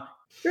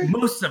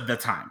 Most of the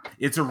time,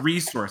 it's a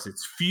resource.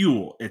 It's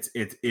fuel. It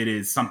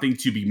is something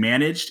to be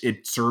managed.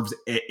 It serves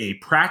a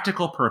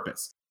practical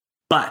purpose.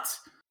 But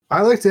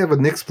I like to have a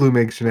Nyx Blue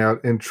Action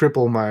out and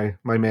triple my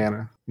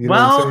mana. You know what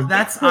I'm saying?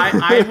 That's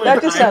I would.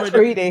 That just sounds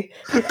greedy.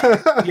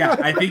 Yeah,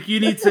 I think you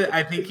need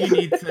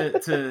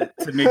to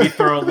maybe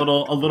throw a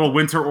little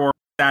winter orb,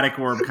 static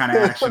orb kind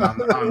of action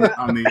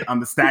on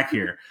the stack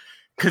here.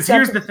 Because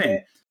here's the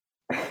thing.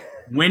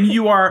 When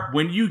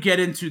you get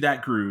into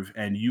that groove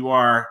and you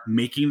are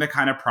making the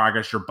kind of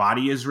progress, your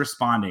body is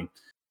responding,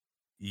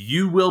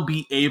 you will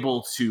be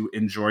able to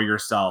enjoy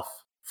yourself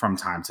from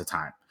time to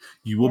time.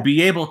 You will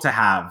be able to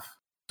have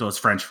those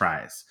French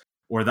fries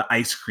or the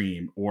ice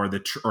cream or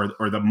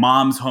the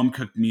mom's home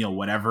cooked meal,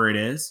 whatever it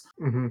is,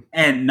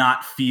 and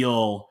not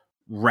feel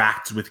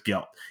racked with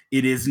guilt.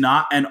 It is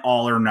not an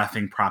all or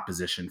nothing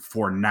proposition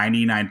for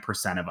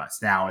 99% of us.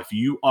 Now, if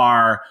you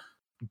are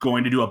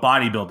going to do a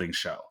bodybuilding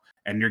show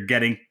and you're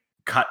getting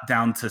cut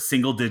down to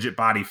single digit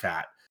body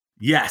fat,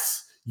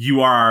 yes,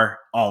 you are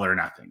all or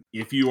nothing.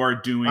 If you are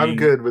doing, I'm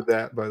good with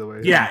that, by the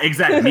way. Yeah,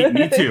 exactly.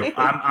 Me too.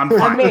 I'm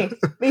fine.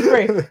 Me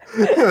free.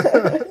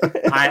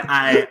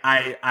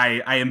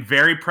 I am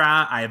very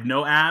proud. I have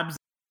no abs.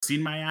 I've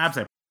seen my abs.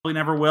 I probably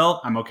never will.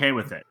 I'm okay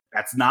with it.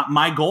 That's not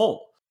my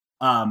goal.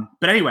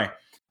 But anyway,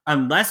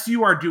 unless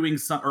you are doing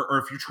some, or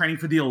if you're training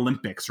for the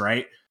Olympics,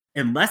 right?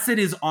 Unless it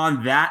is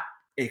on that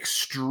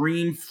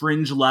extreme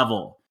fringe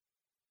level,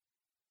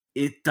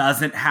 it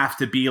doesn't have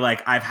to be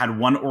like, I've had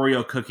one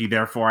Oreo cookie,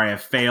 therefore I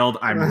have failed.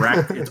 I'm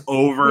wrecked. It's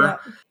over. Yeah.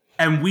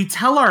 And we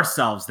tell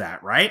ourselves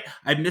that, right?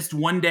 I missed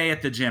one day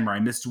at the gym, or I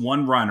missed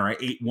one run, or I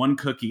ate one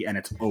cookie and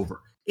it's over.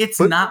 It's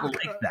not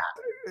like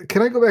that.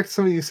 Can I go back to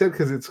something you said?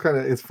 Because it's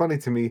funny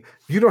to me.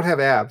 You don't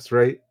have abs,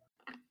 right?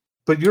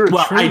 But you're a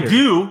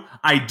trainer.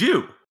 I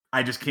do.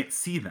 I just can't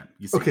see them.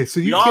 You see? Okay, so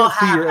you can't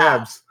see your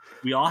abs.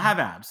 We all have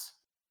abs.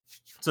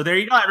 So there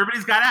you go.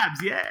 Everybody's got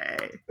abs.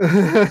 Yay.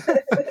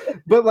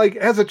 But like,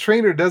 as a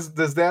trainer, does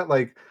that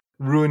like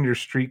ruin your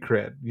street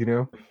cred, you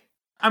know?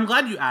 I'm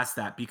glad you asked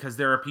that, because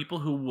there are people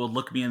who will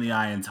look me in the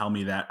eye and tell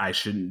me that I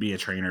shouldn't be a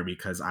trainer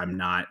because I'm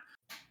not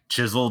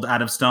chiseled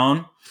out of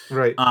stone.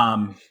 Right.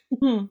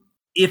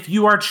 If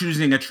you are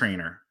choosing a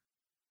trainer,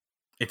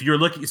 if you're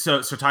looking,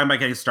 so talking about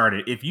getting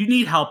started, if you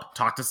need help,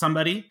 talk to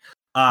somebody.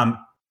 A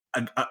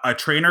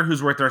trainer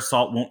who's worth their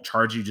salt won't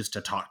charge you just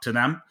to talk to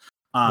them.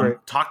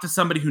 Talk to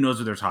somebody who knows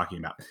what they're talking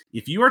about.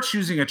 If you are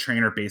choosing a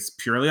trainer based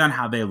purely on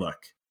how they look,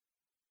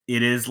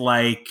 it is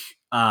like,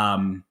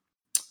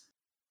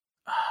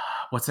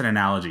 what's an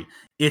analogy?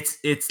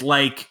 It's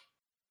like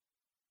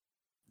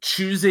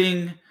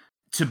choosing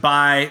to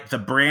buy the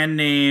brand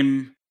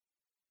name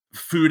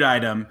food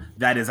item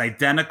that is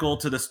identical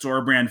to the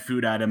store brand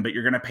food item, but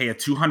you're going to pay a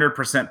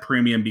 200%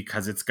 premium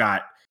because it's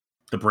got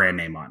the brand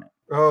name on it.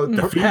 Oh,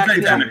 the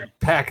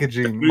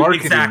packaging,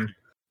 marketing.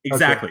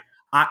 Exactly.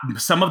 Okay.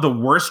 Some of the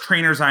worst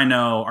trainers I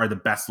know are the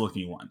best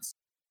looking ones,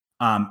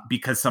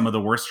 because some of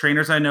the worst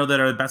trainers I know that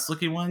are the best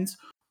looking ones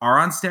are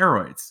on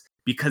steroids,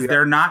 because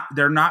they're not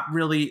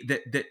really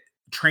that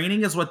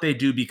training is what they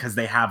do because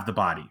they have the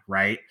body,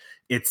 right?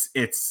 It's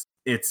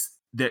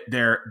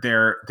they're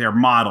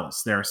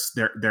models, they're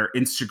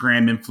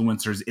Instagram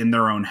influencers in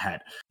their own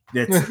head.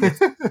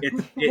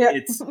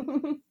 It's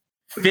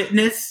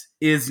fitness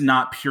is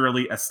not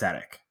purely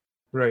aesthetic.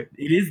 Right.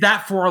 It is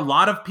that for a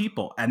lot of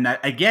people. And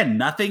that, again,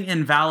 nothing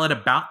invalid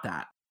about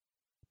that.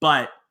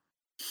 But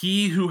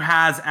he who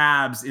has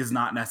abs is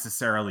not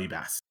necessarily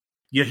best.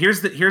 Yeah,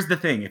 here's the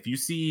thing. If you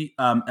see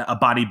a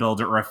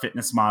bodybuilder or a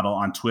fitness model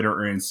on Twitter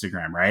or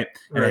Instagram, right?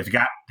 And they've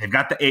got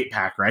the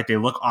 8-pack, right? They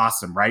look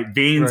awesome, right?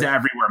 Veins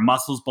everywhere,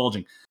 muscles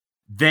bulging.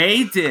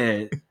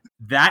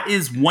 That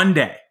is one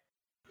day.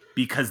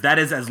 Because that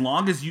is as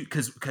long as you,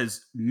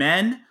 because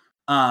men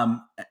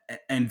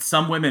and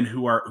some women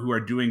who are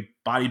doing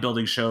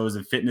bodybuilding shows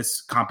and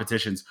fitness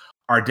competitions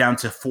are down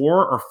to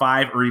 4 or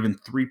 5 or even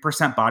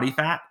 3% body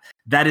fat.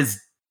 That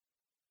is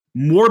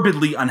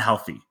morbidly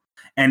unhealthy.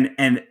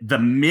 And the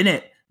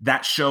minute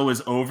that show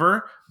is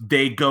over,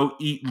 they go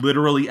eat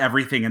literally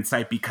everything in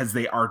sight because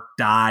they are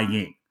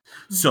dying.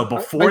 So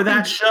before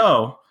that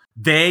show,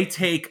 they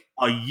take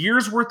a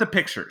year's worth of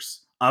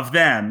pictures of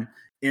them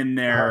in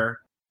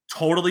their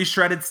totally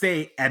shredded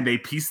state, and they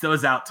piece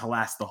those out to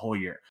last the whole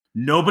year.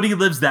 Nobody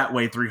lives that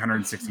way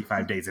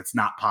 365 days. It's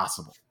not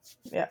possible.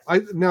 Yeah.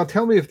 Now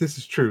tell me if this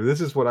is true.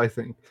 This is what I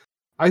think.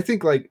 I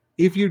think like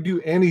if you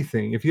do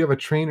anything, if you have a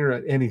trainer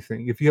at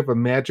anything, if you have a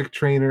magic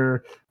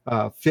trainer,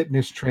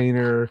 fitness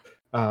trainer,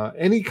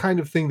 any kind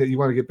of thing that you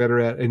want to get better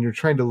at, and you're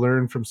trying to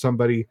learn from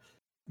somebody,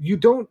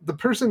 the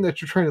person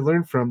that you're trying to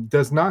learn from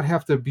does not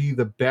have to be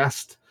the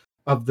best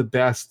of the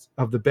best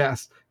of the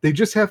best. They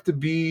just have to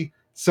be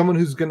someone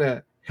who's going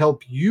to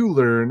help you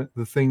learn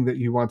the thing that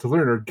you want to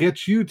learn or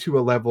get you to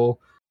a level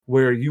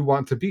where you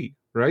want to be,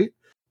 right?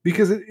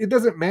 Because it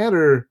doesn't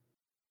matter.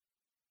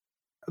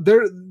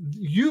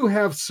 You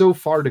have so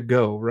far to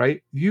go,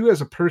 right? You as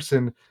a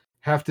person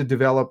have to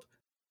develop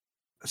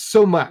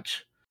so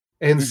much.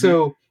 And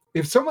so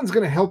if someone's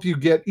going to help you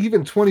get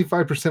even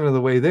 25% of the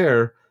way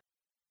there,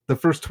 the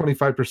first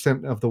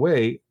 25% of the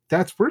way,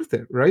 that's worth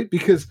it, right?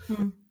 Because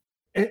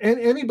and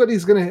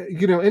anybody's going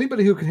to,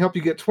 anybody who can help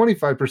you get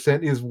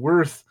 25% is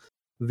worth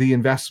the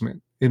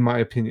investment, in my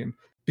opinion,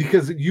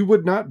 because you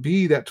would not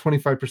be that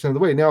 25% of the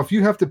way. Now, if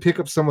you have to pick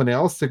up someone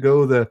else to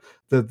go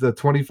the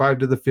 25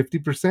 to the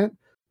 50%,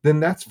 then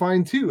that's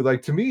fine too.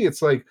 Like, to me,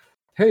 it's like,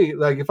 hey,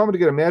 like if I'm going to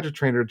get a magic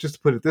trainer, just to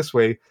put it this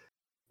way,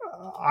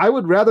 I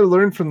would rather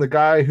learn from the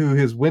guy who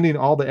is winning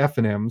all the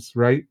F&Ms,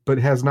 right? But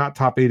has not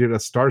top 8 at a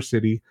Star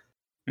City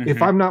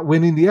if I'm not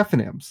winning the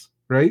F&Ms,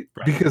 right?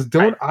 Because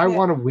I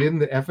want to win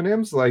the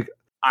F&Ms? Like,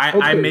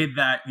 I made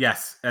that.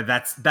 Yes,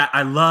 that's that.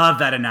 I love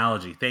that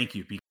analogy. Thank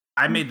you. Because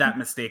I made that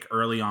mistake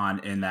early on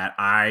in that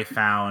I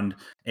found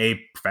a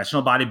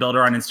professional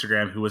bodybuilder on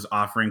Instagram who was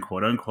offering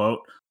quote unquote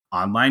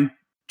online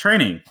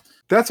training.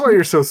 That's why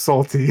you're so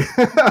salty.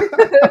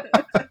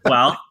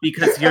 Well,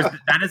 because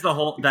that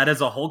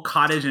is a whole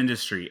cottage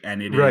industry,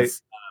 and it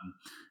is.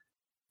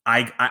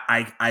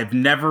 I've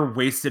never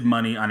wasted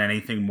money on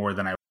anything more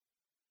than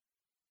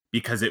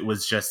because it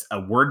was just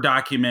a Word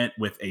document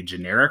with a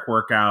generic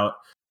workout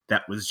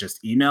that was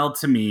just emailed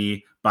to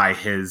me by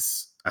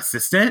his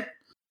assistant.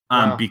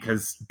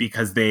 Because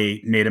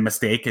they made a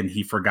mistake and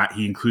he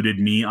included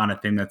me on a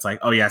thing that's like,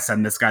 oh yeah,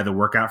 send this guy the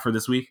workout for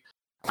this week.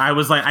 I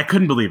was like, I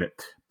couldn't believe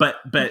it. But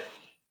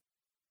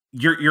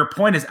your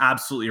point is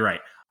absolutely right.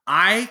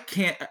 I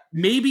can't,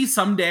 maybe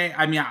someday,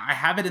 I mean, I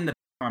have it in the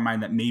back of my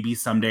mind that maybe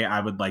someday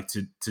I would like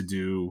to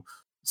do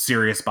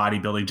serious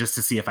bodybuilding just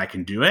to see if I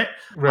can do it.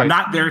 I'm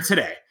not there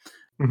today,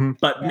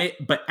 but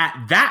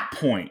at that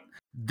point,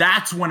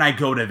 that's when I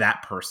go to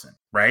that person,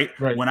 right?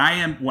 When I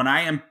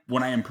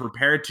am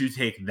prepared to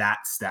take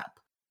that step.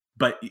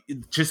 But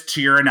just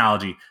to your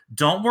analogy,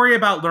 don't worry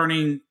about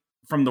learning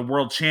from the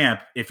world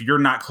champ if you're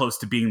not close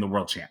to being the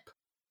world champ.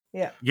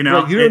 Yeah. You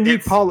don't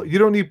need Paulo. You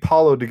don't need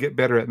Paulo to get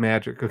better at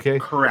magic. Okay.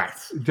 Correct.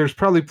 There's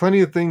probably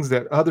plenty of things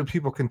that other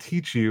people can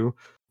teach you,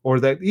 or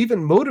that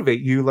even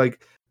motivate you.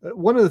 Like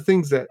one of the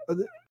things that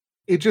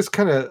it just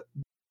kind of,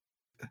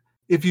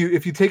 if you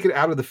take it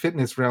out of the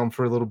fitness realm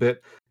for a little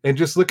bit and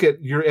just look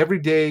at your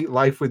everyday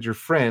life with your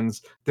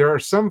friends, there are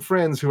some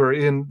friends who are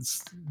in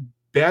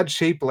bad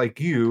shape like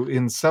you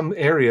in some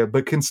area,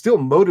 but can still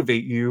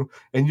motivate you,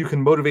 and you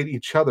can motivate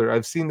each other.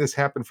 I've seen this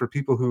happen for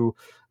people who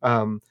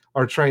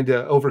are trying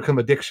to overcome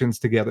addictions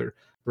together,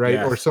 right?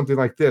 Yes. Or something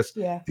like this.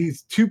 Yeah.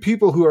 These two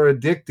people who are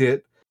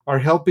addicted are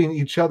helping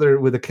each other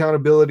with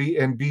accountability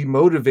and be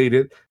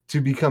motivated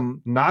to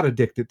become not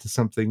addicted to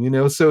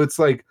something, So it's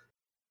like,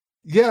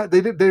 yeah,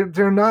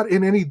 they're not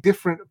in any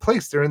different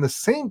place. They're in the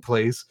same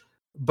place,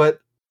 but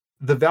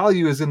the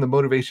value is in the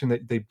motivation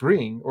that they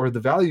bring, or the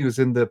value is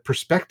in the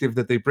perspective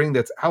that they bring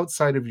that's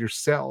outside of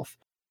yourself.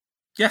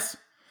 Yes.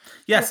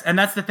 And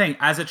that's the thing.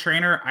 As a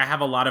trainer, I have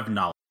a lot of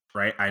knowledge,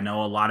 right? I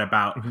know a lot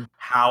about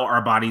how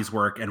our bodies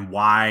work and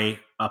why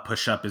a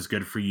push-up is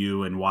good for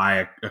you and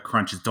why a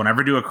crunch is. Don't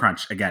ever do a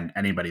crunch again,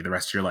 anybody, the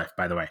rest of your life,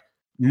 by the way.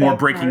 More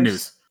breaking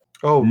news.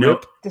 Oh,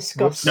 nope.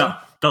 Disgusting. No,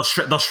 they'll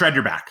shred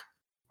your back.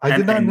 I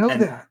did not know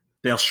that.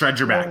 They'll shred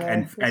your back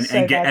and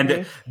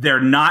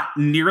they're not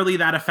nearly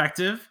that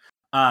effective.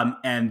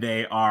 And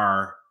they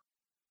are.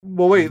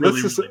 Well, wait.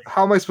 Really,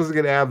 how am I supposed to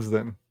get abs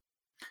then?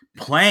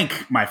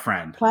 Plank, my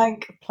friend.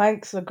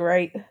 Planks are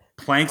great.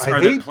 Planks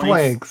are the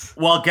planks.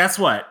 Well, guess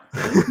what?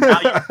 Now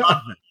you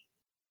love them.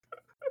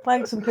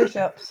 Planks and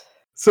push-ups.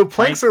 So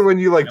planks are when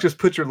you just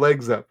put your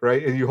legs up,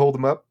 right, and you hold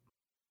them up.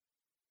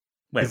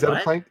 Wait, is that a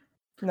plank?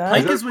 No.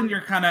 Plank is when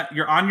you're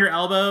on your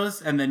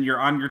elbows and then you're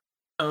on your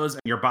toes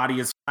and your body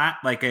is flat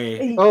like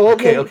a. Oh,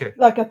 okay.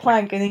 Like a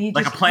plank, and then you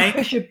like just a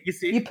plank.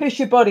 you push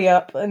your body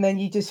up, and then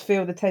you just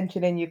feel the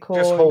tension in your core,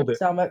 and your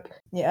stomach,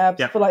 your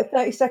abs for like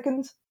 30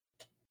 seconds.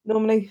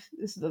 Normally,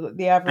 this is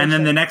the average. And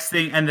then the next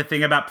thing, and the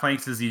thing about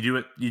planks is you do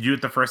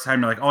it the first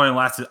time. You're like, oh,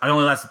 I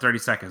only lasted 30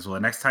 seconds. Well,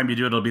 the next time you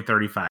do it, it'll be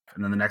 35,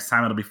 and then the next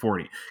time it'll be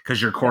 40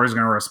 because your core is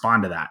going to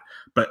respond to that.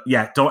 But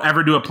yeah, don't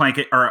ever do a plank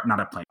or not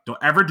a plank. Don't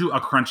ever do a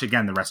crunch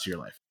again the rest of your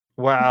life.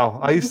 Wow,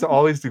 I used to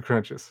always do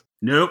crunches.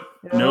 Nope.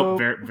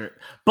 Very, very.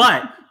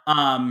 But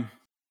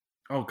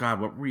oh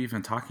God, what were we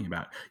even talking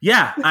about?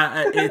 Yeah,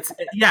 it's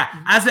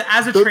As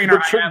a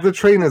trainer, the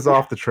train is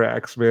off the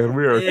tracks, man.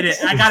 We are. It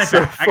is. I got it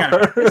back. I got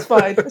it back. It's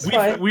fine. It's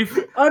fine.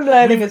 I'm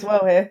learning as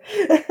well here.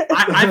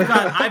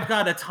 I've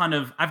got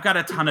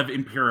a ton of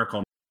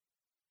empirical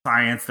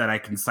science that I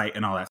can cite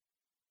and all that.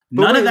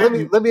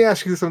 Let me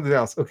ask you something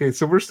else. Okay,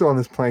 so we're still on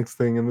this planks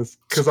thing, and this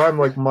because I'm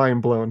like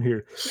mind blown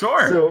here.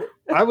 Sure. So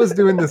I was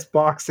doing this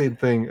boxing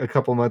thing a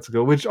couple months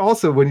ago, which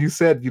also when you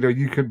said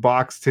you could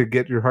box to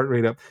get your heart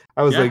rate up,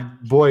 I was like,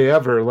 boy,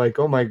 ever, like,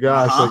 oh my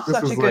gosh, like this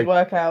Such was a good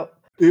workout.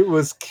 It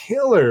was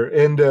killer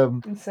and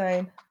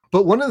insane.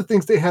 But one of the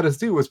things they had us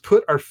do was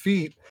put our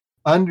feet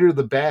under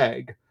the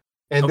bag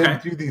and then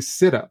Okay. do these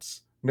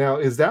sit-ups. Now,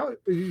 is that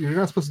you're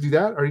not supposed to do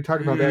that? Are you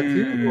talking about that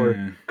too,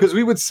 or because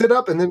we would sit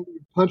up and then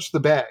punch the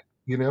bag?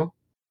 You know,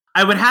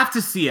 I would have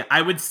to see it.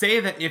 I would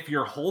say that if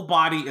your whole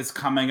body is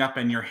coming up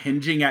and you're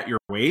hinging at your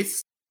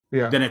waist,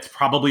 yeah. then it's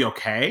probably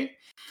okay.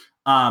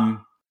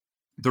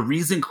 The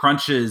reason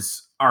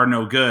crunches are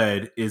no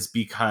good is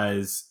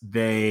because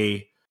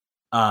they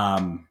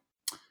rip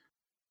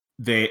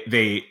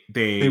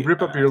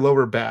up your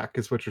lower back,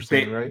 is what you're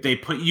saying, right? They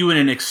put you in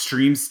an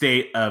extreme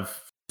state of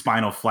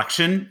spinal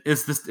flexion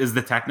is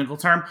the technical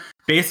term.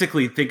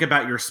 Basically, think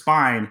about your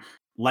spine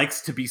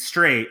likes to be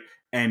straight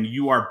and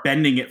you are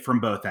bending it from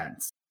both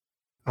ends.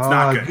 It's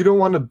not good. You don't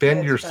want to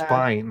bend your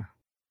spine.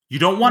 You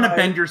don't want to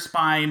bend your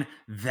spine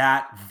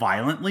that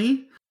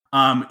violently.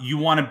 You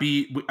want to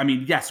be, I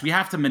mean, yes, we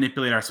have to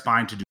manipulate our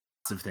spine to do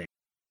lots of things.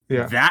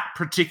 Yeah. That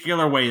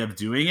particular way of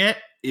doing it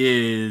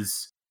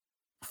is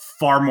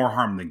far more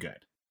harm than good.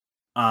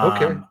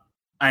 Okay.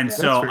 And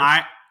so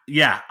I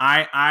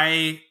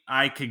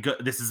could go.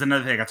 This is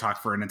another thing I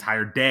talk for an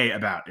entire day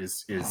about.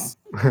 Is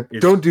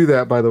don't do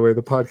that, by the way.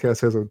 The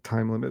podcast has a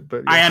time limit,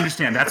 but I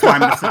understand. That's why I'm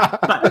going to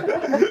stop.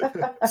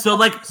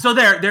 But so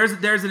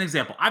there's an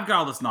example. I've got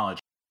all this knowledge.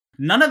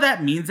 None of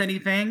that means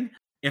anything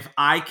if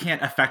I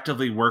can't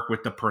effectively work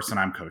with the person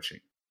I'm coaching.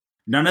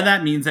 None of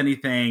that means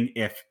anything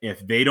if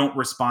they don't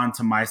respond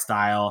to my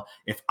style.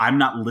 If I'm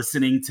not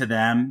listening to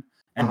them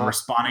and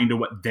responding to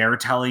what they're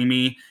telling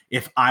me,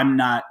 if I'm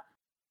not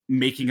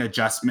making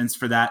adjustments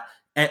for that.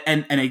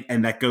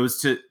 And that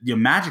goes to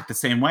magic the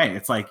same way.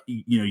 It's like,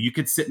 you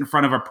could sit in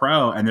front of a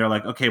pro and they're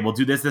like, okay, we'll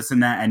do this, this,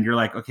 and that. And you're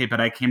like, okay,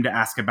 but I came to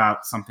ask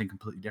about something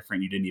completely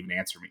different. You didn't even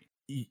answer me.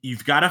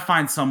 You've got to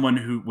find someone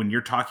who, when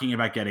you're talking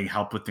about getting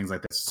help with things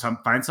like this,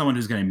 find someone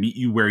who's going to meet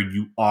you where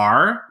you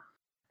are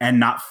and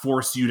not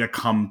force you to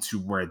come to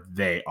where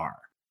they are,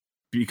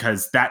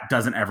 because that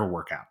doesn't ever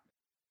work out.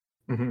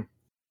 Mm-hmm.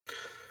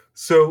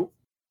 So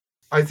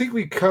I think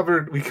we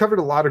covered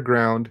a lot of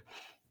ground.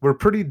 We're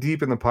pretty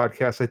deep in the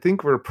podcast. I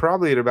think we're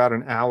probably at about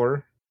an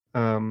hour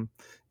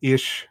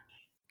ish.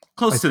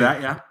 Close to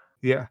that, yeah.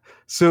 Yeah.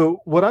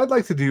 So what I'd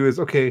like to do is,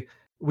 okay,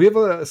 we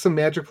have some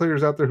Magic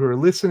players out there who are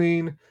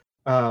listening.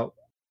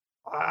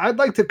 I'd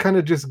like to kind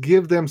of just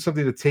give them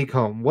something to take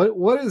home.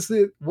 What is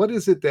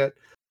it that,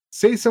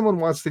 say someone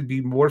wants to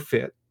be more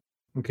fit,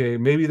 okay,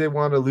 maybe they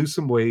want to lose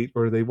some weight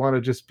or they want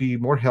to just be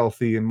more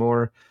healthy and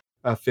more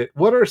fit.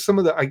 What are some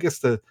of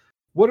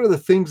what are the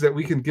things that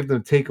we can give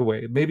them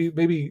takeaway?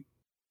 Maybe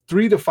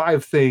 3 to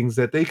 5 things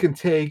that they can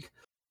take,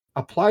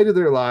 apply to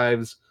their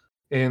lives,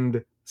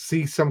 and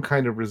see some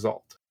kind of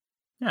result.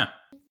 Yeah.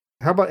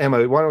 How about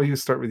Emma? Why don't you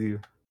start with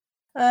you?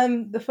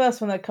 The first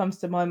one that comes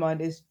to my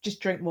mind is just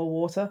drink more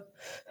water.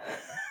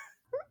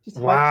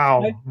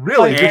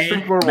 Really? Just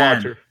drink more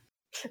water.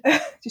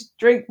 Just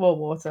drink more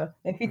water.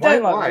 If you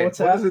don't like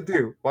water, what does it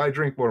do? Why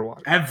drink more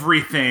water?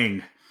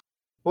 Everything.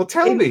 Well,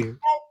 tell me.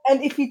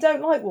 And if you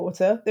don't like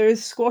water, there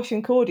is squash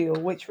and cordial,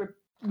 which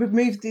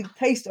removes the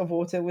taste of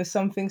water with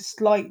something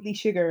slightly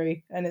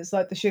sugary, and it's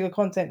like the sugar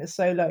content is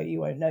so low you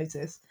won't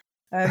notice.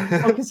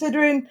 So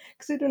considering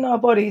our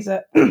bodies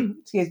are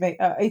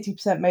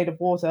 80% made of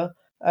water,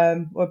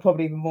 or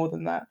probably even more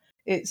than that,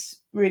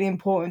 it's really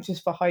important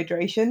just for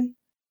hydration.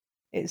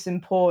 It's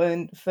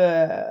important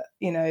for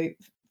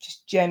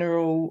just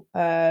general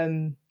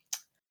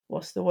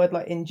what's the word,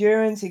 like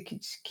endurance. It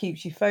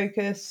keeps you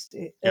focused.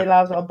 It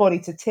allows our body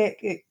to tick.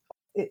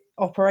 It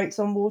operates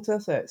on water,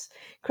 so it's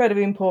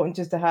incredibly important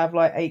just to have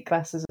like 8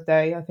 glasses a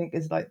day. I think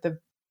is like the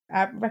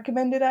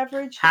recommended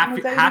average. Half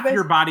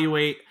your body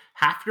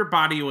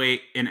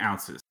weight in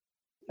ounces.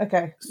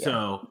 Okay.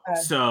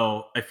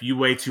 So if you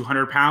weigh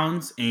 200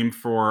 pounds, aim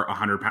for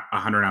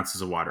 100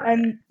 ounces of water.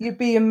 And you'd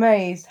be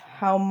amazed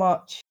how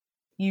much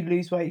you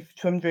lose weight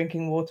from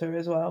drinking water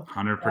as well.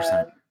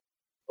 100%.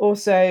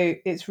 Also,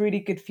 it's really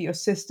good for your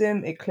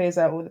system. It clears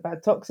out all the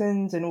bad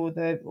toxins and all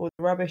the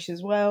rubbish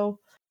as well.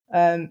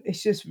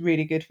 It's just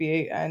really good for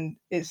you, and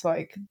it's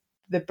like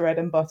the bread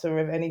and butter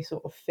of any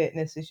sort of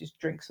fitness is just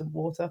drink some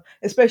water,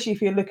 especially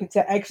if you're looking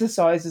to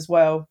exercise as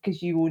well,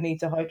 because you will need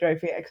to hydrate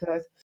for your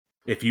exercise.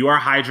 If you are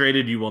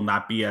hydrated, you will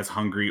not be as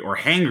hungry or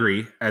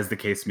hangry as the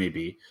case may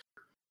be.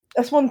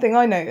 That's one thing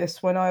I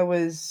noticed when I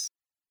was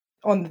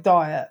on the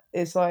diet.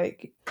 Is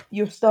like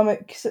your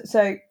stomach,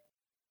 so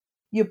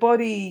your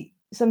body,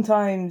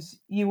 sometimes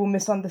you will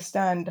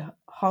misunderstand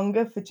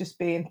hunger for just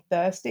being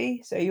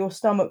thirsty. So your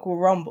stomach will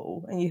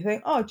rumble and you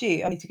think, oh,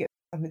 gee, I need to get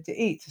something to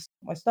eat to stop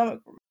my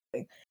stomach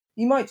rumbling.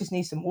 You might just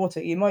need some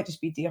water. You might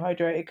just be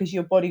dehydrated because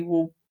your body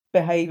will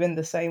behave in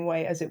the same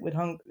way as it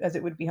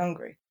would be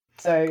hungry.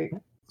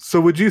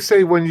 So would you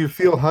say when you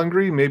feel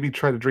hungry, maybe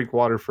try to drink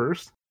water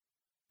first?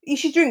 You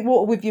should drink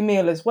water with your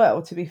meal as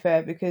well, to be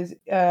fair, because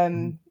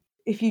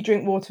if you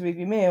drink water with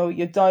your meal,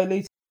 you're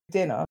diluting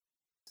dinner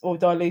or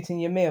diluting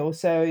your meal,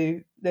 so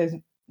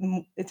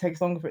it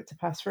takes longer for it to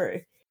pass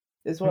through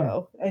as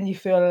well, and you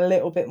feel a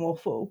little bit more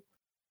full.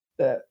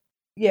 But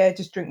yeah,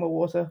 just drink more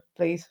water,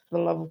 please, for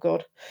the love of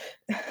God.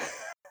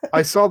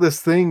 I saw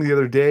this thing the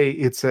other day.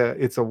 It's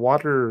a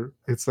water.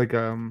 It's like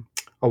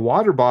a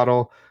water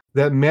bottle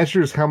that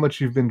measures how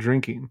much you've been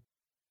drinking.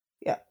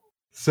 Yeah.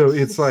 So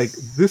it's like,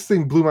 this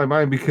thing blew my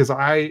mind because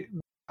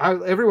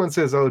everyone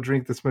says, oh,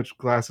 drink this much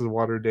glasses of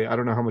water a day. I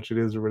don't know how much it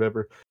is or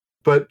whatever.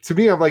 But to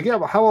me, I'm like, yeah,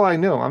 but how will I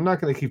know? I'm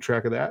not going to keep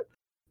track of that.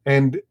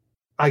 And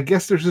I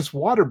guess there's this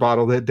water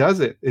bottle that does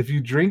it. If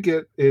you drink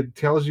it, it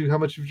tells you how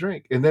much you've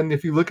drank. And then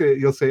if you look at it,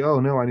 you'll say, oh,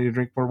 no, I need to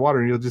drink more water.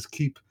 And you'll just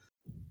keep,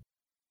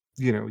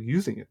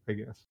 using it, I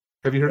guess.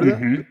 Have you heard of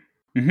that?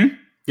 Mm-hmm.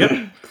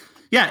 Yep.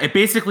 Yeah, it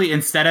basically,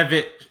 instead of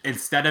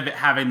it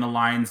having the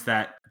lines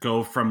that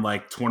go from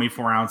like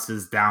 24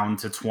 ounces down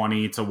to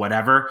 20 to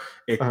whatever,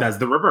 it does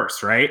the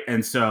reverse, right?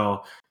 And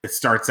so it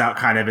starts out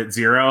kind of at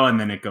 0, and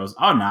then it goes,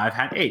 oh, now I've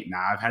had 8,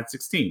 now I've had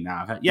 16,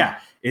 now I've had,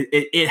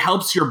 it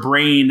helps your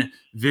brain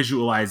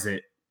visualize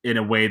it in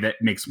a way that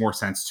makes more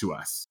sense to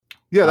us.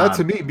 Yeah, that's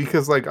to me,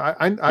 because like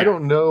I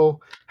don't know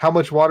how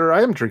much water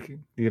I am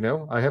drinking.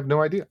 I have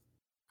no idea.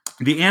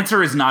 The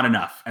answer is not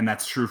enough, and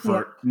that's true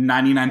for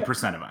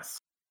 99% of us.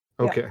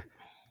 Okay. Yeah.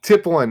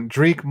 Tip 1,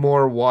 drink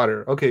more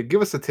water. Okay,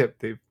 give us a tip,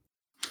 Dave.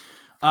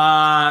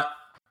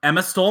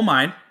 Emma stole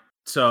mine.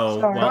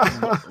 So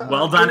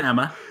well done,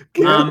 Emma.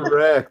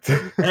 Correct.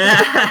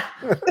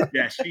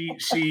 Yeah,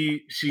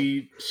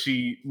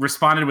 she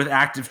responded with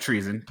active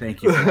treason.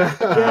 Thank you for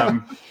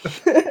that.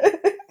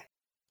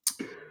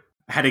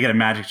 I had to get a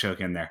magic joke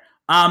in there.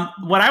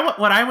 What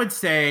I would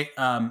say,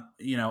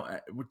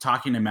 we're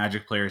talking to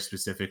Magic players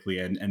specifically,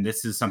 and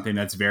this is something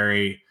that's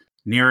very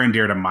near and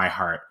dear to my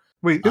heart.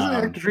 Wait, isn't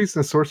active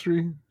treason a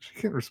sorcery? She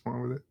can't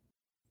respond with it.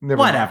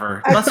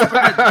 Whatever.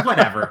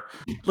 Whatever.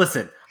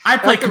 Listen, I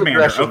play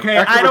Commander, okay?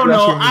 Active I don't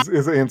know.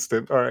 Is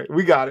instant. All right,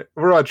 we got it.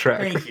 We're on track.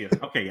 Thank you.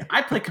 Okay, yeah.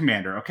 I play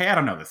Commander, okay? I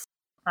don't know this.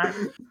 All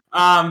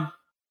right.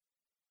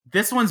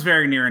 This one's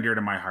very near and dear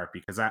to my heart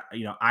because I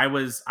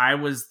was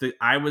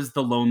the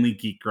lonely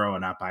geek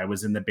growing up. I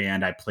was in the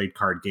band. I played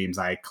card games.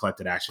 I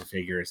collected action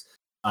figures.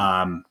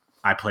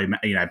 I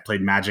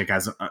played Magic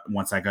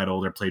once I got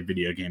older. Played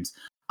video games.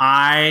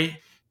 I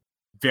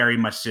very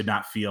much did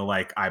not feel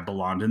like I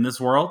belonged in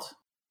this world,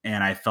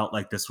 and I felt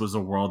like this was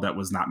a world that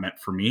was not meant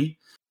for me.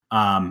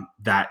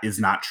 That is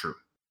not true.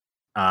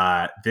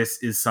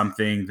 This is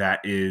something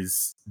that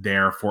is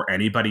there for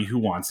anybody who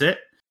wants it.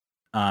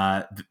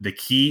 The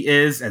key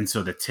is, and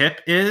so the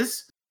tip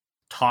is,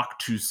 talk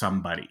to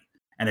somebody.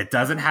 And it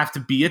doesn't have to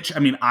be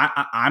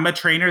I'm a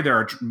trainer. There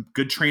are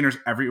good trainers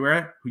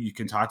everywhere who you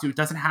can talk to. It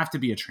doesn't have to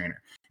be a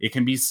trainer. It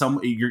can be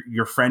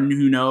your friend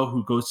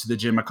who goes to the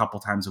gym a couple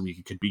times a week.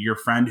 It could be your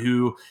friend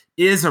who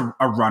is a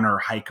runner,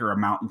 hiker, a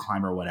mountain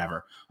climber,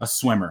 whatever, a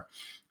swimmer.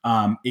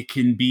 It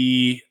can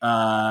be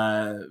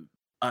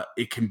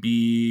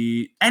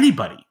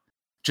anybody.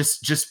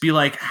 Just be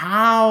like,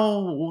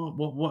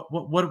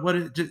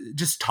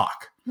 just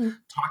talk.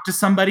 Talk to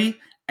somebody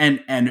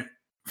and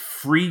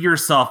free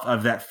yourself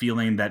of that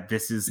feeling that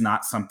this is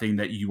not something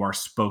that you are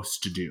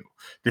supposed to do.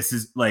 This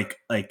is like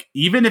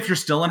even if you're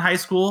still in high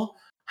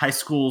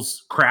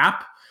school's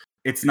crap.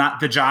 It's not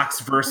the jocks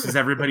versus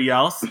everybody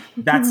else.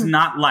 That's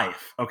not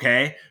life.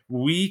 Okay.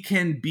 We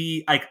can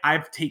be like,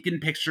 I've taken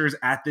pictures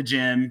at the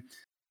gym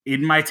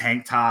in my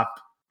tank top,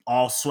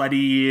 all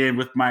sweaty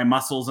with my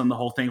muscles and the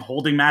whole thing,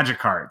 holding Magic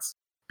cards,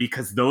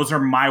 because those are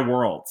my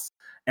worlds.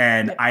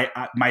 And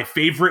my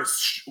favorite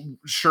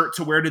shirt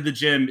to wear to the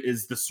gym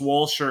is the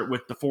swole shirt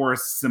with the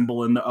forest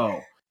symbol in the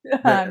O.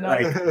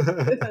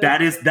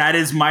 That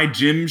is my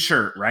gym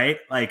shirt, right?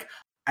 Like,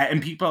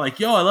 and people are like,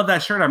 "Yo, I love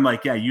that shirt." I'm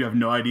like, "Yeah, you have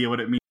no idea what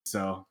it means."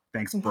 So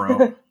thanks,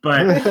 bro.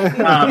 But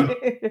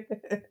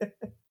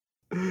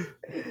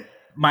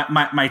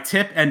my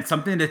tip and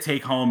something to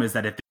take home is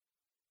that if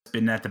it's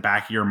been at the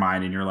back of your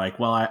mind and you're like,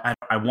 "Well,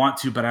 I want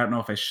to, but I don't know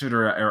if I should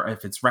or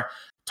if it's right,"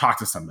 talk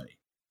to somebody.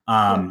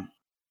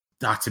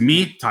 Talk to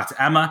me, talk to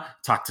Emma,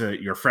 talk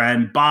to your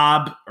friend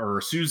Bob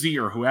or Susie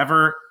or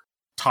whoever.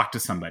 Talk to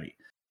somebody,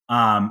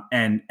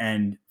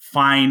 and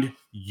find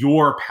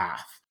your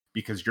path,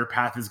 because your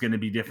path is going to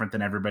be different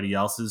than everybody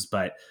else's.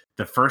 But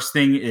the first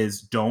thing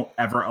is, don't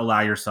ever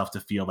allow yourself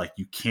to feel like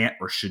you can't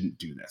or shouldn't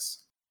do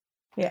this.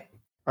 Yeah,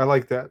 I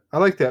like that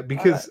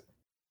because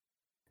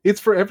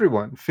it's for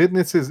everyone.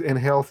 Fitness and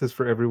health is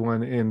for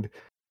everyone, and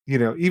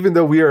even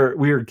though we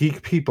are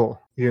geek people,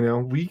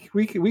 we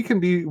can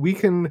be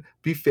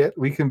fit,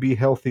 we can be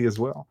healthy as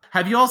well.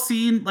 Have you all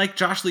seen like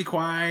Josh Lee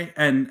Kwai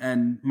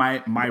and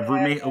my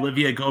roommate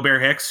Olivia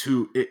Gobert Hicks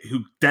who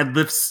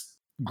deadlifts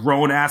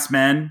grown ass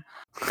men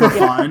for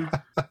fun?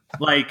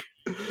 Like,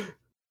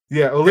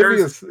 yeah,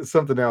 Olivia's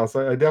something else.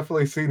 I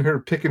definitely seen her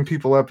picking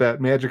people up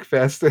at Magic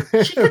Fest.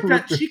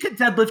 She could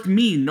deadlift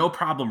me, no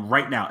problem,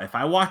 right now. If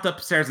I walked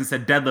upstairs and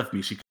said deadlift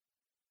me, she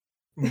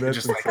could. That's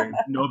just like,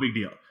 no big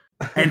deal.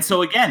 And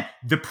so again,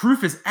 the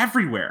proof is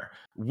everywhere.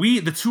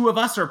 The two of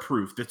us are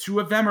proof. The two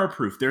of them are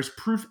proof. There's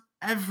proof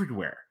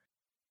everywhere.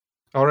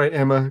 All right,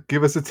 Emma,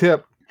 give us a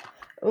tip.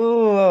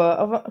 Oh,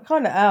 I'm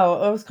kind of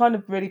out. I was kind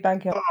of really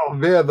banking. Oh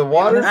man, the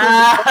water.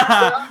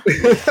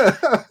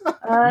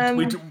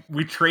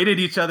 We traded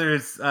each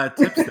other's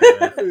tips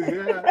there.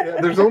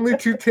 Yeah. There's only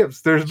 2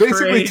 tips. There's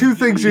basically 2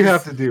 things you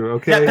have to do.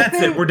 Okay,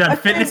 that's it. We're done.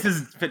 Fitness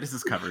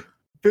is covered.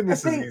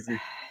 Fitness is easy. I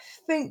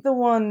think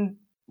one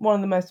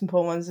of the most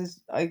important ones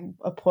is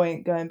a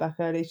point going back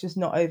early. Is just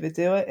not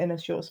overdo it in a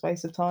short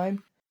space of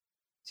time.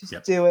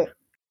 Just do it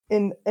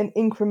in an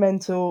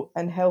incremental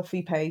and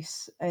healthy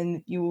pace,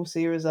 and you will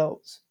see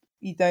results.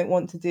 You don't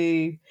want to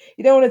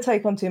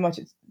take on too much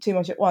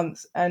at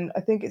once. And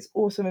I think it's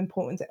also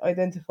important to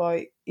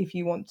identify if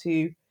you want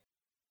to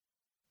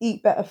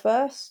eat better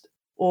first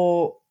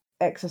or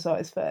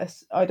exercise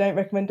first. I don't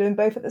recommend doing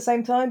both at the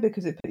same time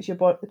because it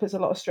puts a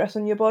lot of stress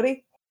on your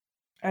body,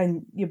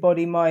 and your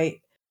body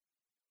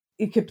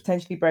could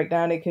potentially break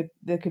down.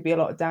 There could be a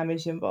lot of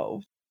damage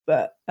involved.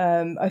 But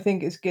I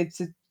think it's good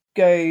to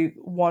go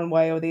one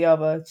way or the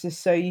other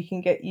just so you can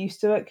get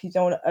used to it, because you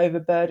don't want to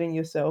overburden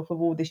yourself with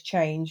all this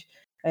change,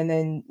 and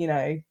then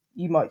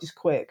you might just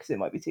quit because it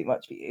might be too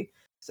much for you.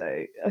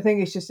 So I think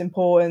it's just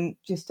important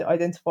just to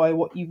identify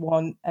what you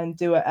want and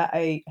do it at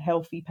a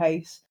healthy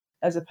pace,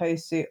 as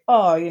opposed to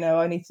I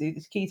need to do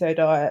this keto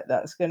diet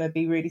that's going to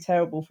be really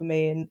terrible for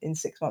me in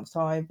 6 months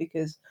time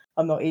because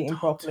I'm not eating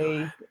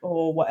properly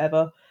or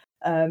whatever.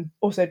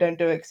 Also don't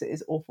do it because it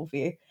is awful for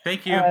you.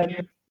 Thank you.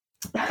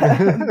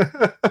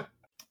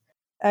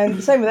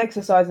 And same with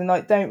exercising.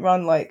 Like, don't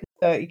run like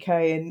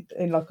 30k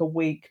in like a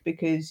week,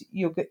 because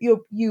you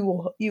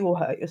will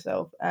hurt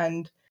yourself.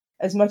 And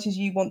as much as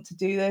you want to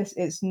do this,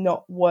 it's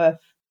not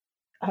worth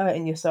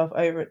hurting yourself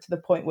over it to the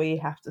point where you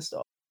have to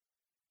stop.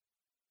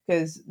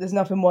 Because there's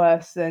nothing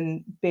worse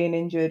than being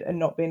injured and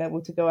not being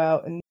able to go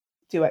out and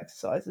do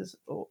exercises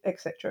or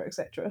etc.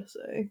 So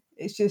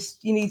it's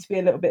just, you need to be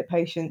a little bit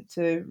patient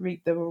to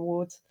reap the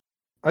rewards.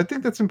 I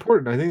think that's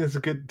important. I think that's a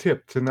good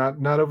tip to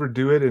not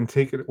overdo it and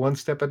take it one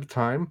step at a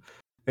time,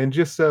 and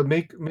just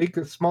make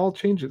small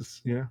changes.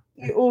 Yeah.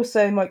 You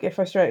also might get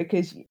frustrated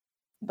because,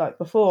 like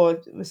before,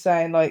 it was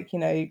saying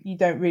you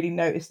don't really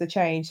notice the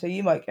change, so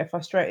you might get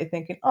frustrated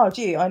thinking, oh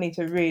gee, I need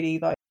to really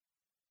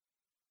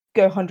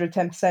go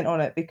 110%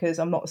 on it because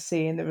I'm not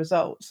seeing the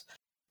results.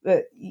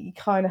 But you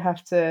kind of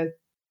have to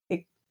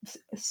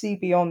see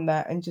beyond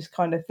that and just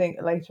kind of think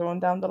later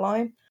on down the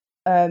line.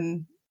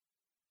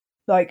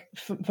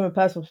 From a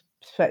personal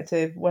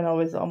perspective, when I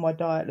was on my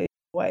diet losing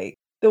weight,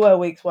 there were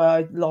weeks where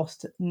I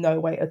lost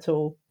no weight at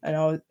all,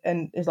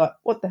 and it's like,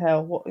 what the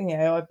hell? What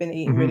I've been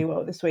eating really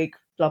well this week,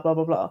 blah blah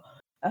blah blah.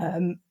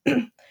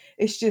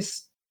 It's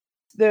just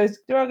there are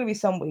going to be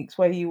some weeks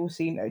where you will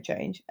see no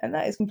change, and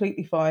that is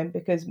completely fine,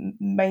 because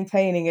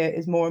maintaining it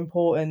is more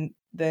important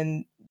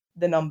than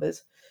the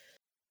numbers.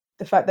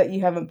 The fact that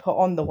you haven't put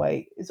on the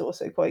weight is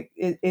also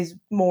is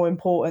more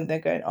important than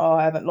going, oh,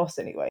 I haven't lost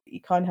any weight.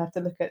 You kind of have to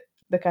look at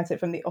it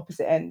from the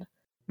opposite end.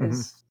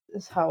 Is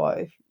how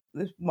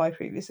my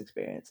previous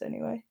experience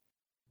anyway.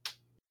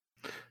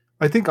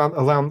 I think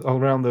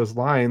around those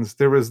lines,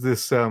 there was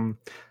this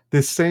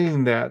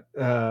saying that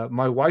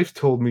my wife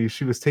told me.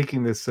 She was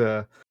taking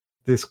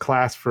this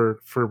class for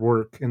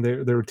work, and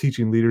they were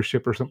teaching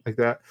leadership or something like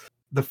that.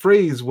 The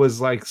phrase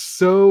was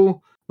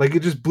it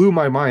just blew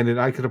my mind,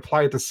 and I could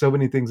apply it to so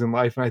many things in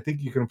life, and I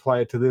think you can apply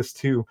it to this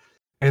too.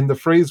 And the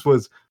phrase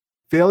was,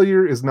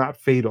 failure is not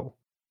fatal.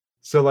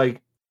 So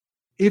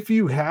if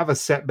you have a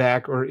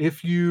setback, or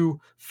if you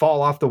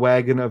fall off the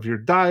wagon of your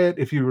diet,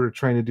 if you were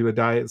trying to do a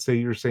diet, say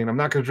you're saying, I'm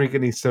not going to drink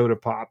any soda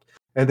pop,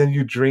 and then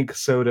you drink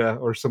soda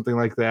or something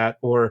like that,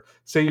 or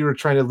say you were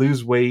trying to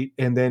lose weight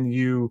and then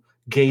you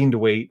gained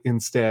weight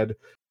instead.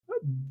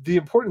 The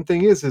important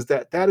thing is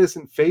that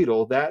isn't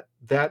fatal. That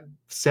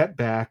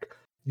setback,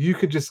 you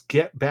could just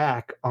get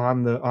back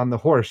on the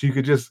horse. You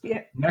could just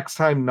next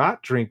time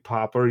not drink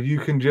pop, or you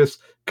can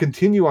just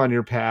continue on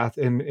your path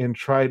and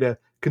try to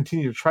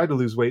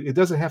lose weight. It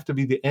doesn't have to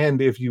be the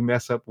end if you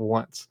mess up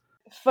once.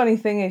 Funny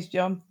thing is,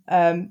 John,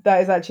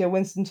 that is actually a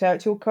Winston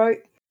Churchill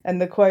quote,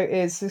 and the quote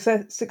is,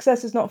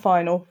 success is not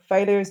final,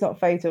 failure is not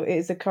fatal, it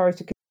is the courage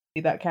to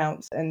continue that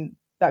counts. And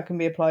that can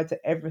be applied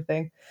to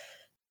everything.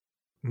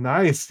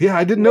 Nice. Yeah,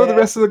 I didn't know the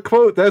rest of the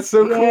quote. That's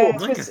so cool.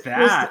 Look at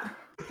that.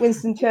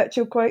 Winston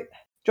Churchill quote.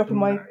 Dropping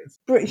my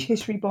British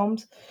history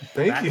bombs.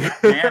 Thank you.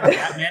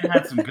 That man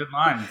had some good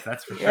lines,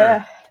 that's for sure.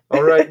 Yeah.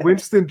 All right,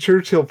 Winston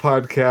Churchill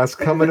podcast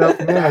coming up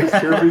next.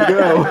 Here we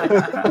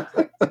go.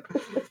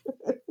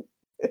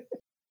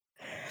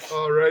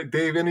 All right,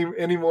 Dave,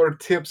 any more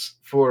tips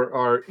for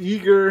our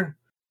eager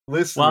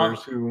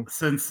listeners who...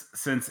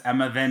 Since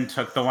Emma then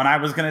took the one I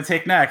was going to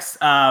take next.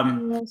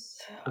 Wow.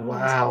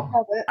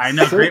 I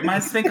know, great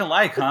minds think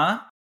alike, huh?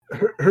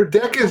 Her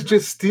deck is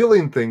just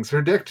stealing things.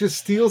 Her deck just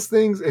steals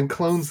things and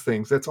clones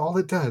things. That's all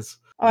it does.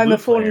 I'm a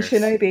fallen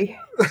shinobi.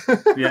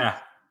 Yeah.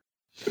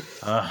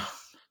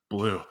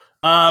 Blue.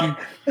 I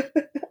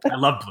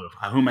love blue.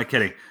 Who am I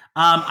kidding?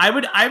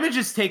 I would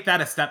just take that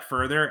a step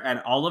further, and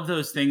all of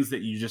those things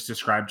that you just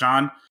described,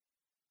 John,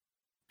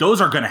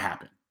 those are going to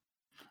happen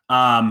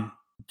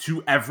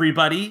to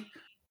everybody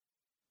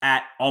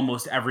at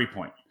almost every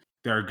point.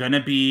 There are going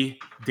to be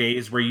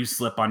days where you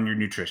slip on your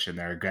nutrition.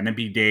 There are going to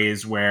be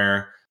days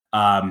where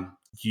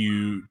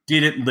you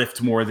didn't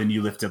lift more than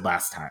you lifted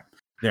last time.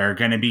 There are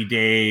going to be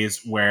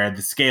days where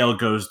the scale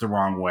goes the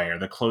wrong way or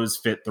the clothes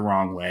fit the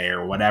wrong way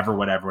or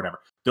whatever.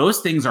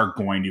 Those things are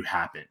going to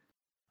happen.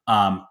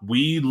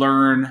 We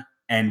learn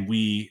and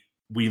we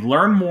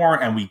learn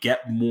more and we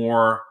get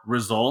more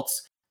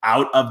results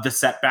out of the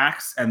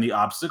setbacks and the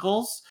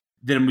obstacles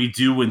than we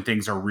do when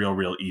things are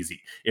real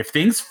easy. If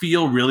things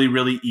feel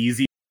really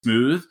easy,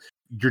 smooth,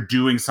 you're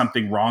doing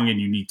something wrong and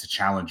you need to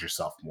challenge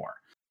yourself more,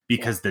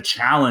 because the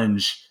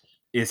challenge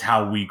is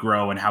how we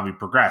grow and how we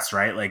progress,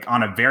 right? Like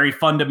on a very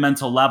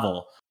fundamental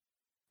level,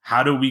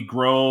 how do we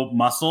grow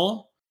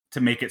muscle to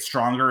make it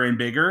stronger and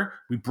bigger?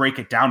 We break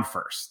it down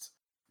first.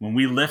 When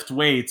we lift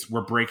weights,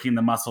 we're breaking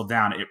the muscle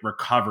down. It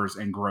recovers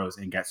and grows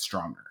and gets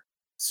stronger.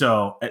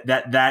 So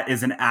that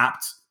is an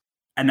apt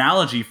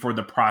analogy for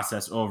the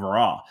process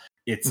overall.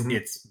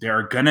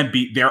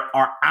 There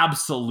are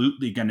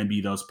absolutely going to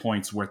be those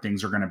points where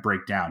things are going to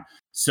break down.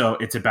 So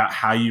it's about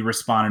how you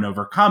respond and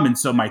overcome. And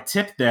so my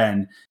tip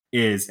then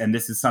is, and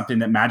this is something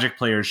that Magic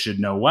players should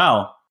know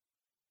well,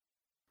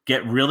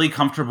 get really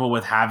comfortable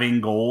with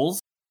having goals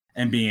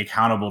and being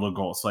accountable to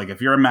goals. So like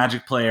if you're a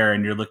Magic player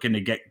and you're looking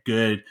to get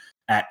good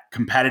at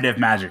competitive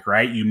Magic,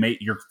 right?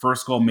 Your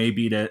first goal may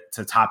be to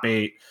top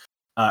 8,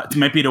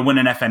 might be to win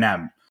an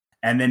FNM.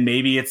 And then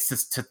maybe it's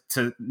just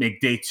to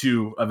make day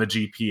 2 of a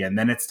GP, and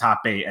then it's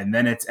top 8, and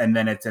then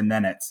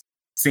it's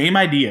same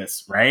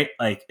ideas, right?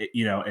 Like,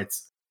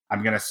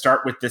 I'm going to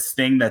start with this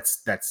thing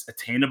that's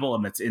attainable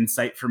and that's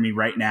insight for me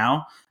right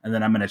now. And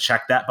then I'm going to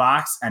check that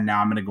box. And now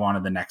I'm going to go on to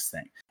the next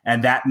thing.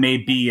 And that may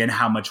be in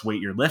how much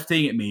weight you're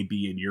lifting. It may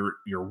be in your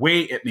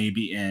weight. It may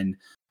be in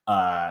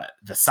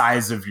the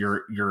size of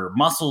your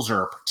muscles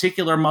or a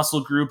particular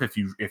muscle group. If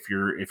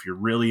you're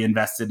really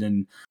invested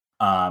in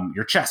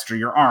your chest or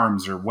your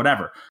arms or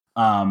whatever.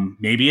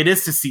 Maybe it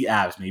is to see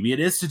abs. Maybe it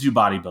is to do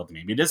bodybuilding.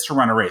 Maybe it is to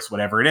run a race,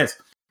 whatever it is.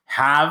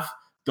 Have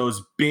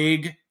those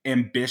big,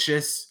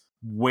 ambitious,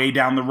 way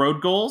down the road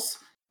goals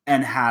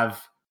and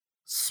have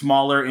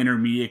smaller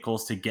intermediate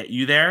goals to get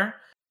you there,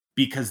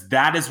 because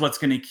that is what's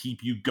going to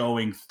keep you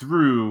going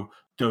through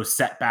those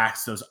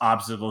setbacks, those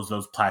obstacles,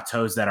 those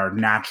plateaus that are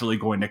naturally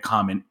going to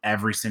come in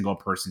every single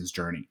person's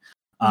journey.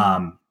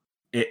 That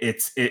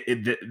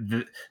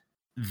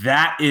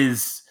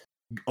is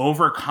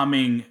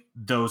overcoming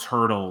those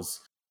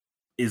hurdles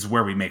is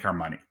where we make our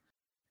money.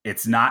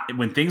 It's not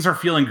when things are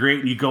feeling great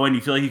and you go and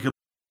you feel like you can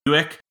do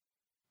it.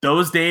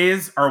 Those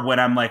days are when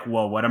I'm like,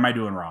 whoa, what am I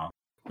doing wrong?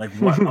 Like,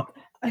 what? For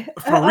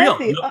real.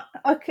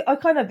 I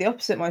kind of have the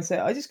opposite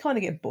mindset. I just kind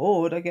of get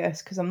bored, I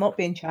guess, because I'm not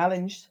being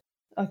challenged.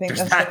 I think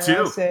There's that's that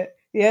too. I see it.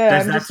 Yeah,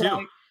 There's I'm that just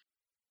too.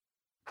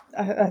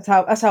 like,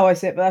 that's how I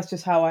see it, but that's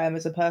just how I am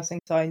as a person,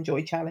 because I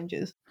enjoy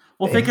challenges.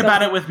 Well, think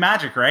about it with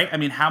Magic, right? I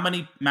mean, how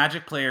many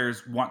Magic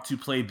players want to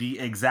play the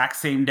exact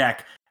same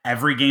deck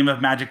every game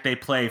of Magic they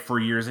play for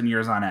years and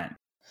years on end?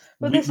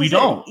 But we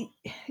don't.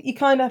 You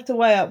kind of have to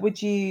weigh up.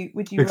 Would you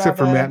except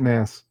for Matt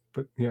Nass?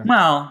 But yeah.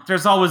 Well,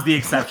 there's always the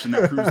exception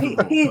that proves the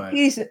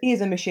rule.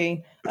 He's a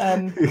machine.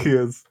 He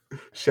is.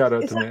 Shout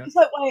out to Matt.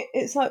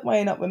 It's like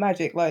weighing up with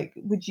Magic. Like,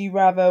 would you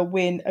rather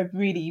win a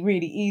really,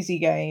 really easy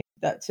game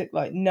that took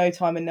like no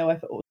time and no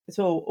effort at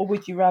all, or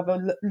would you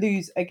rather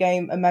lose a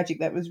game of Magic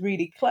that was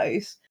really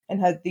close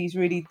and had these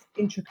really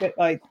intricate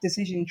like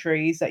decision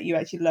trees that you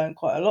actually learned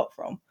quite a lot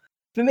from?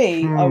 For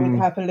me, I would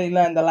happily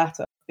learn the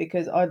latter,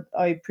 because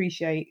I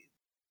appreciate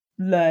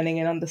learning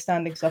and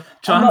understanding stuff.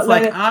 John's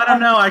like, I don't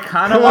know, I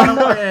kind of want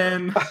to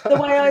win.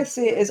 The way I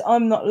see it is,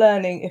 I'm not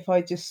learning if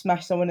I just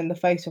smash someone in the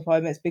face for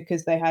 5 minutes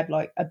because they had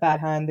like a bad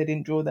hand, they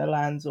didn't draw their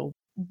lands, or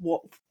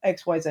what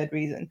XYZ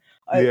reason.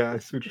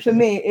 For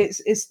me,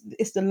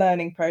 it's the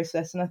learning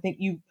process, and I think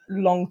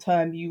long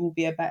term you will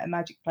be a better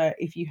Magic player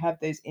if you have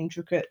those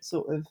intricate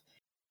sort of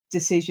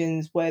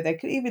decisions where they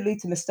could either lead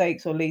to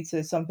mistakes or lead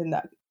to something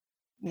that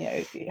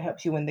it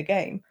helps you win the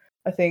game.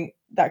 I think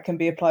that can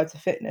be applied to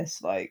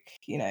fitness. Like,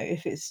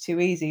 if it's too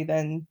easy,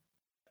 then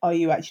are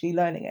you actually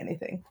learning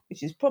anything?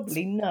 Which is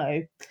probably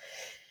no.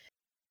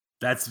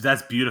 That's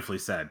beautifully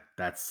said.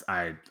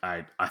 I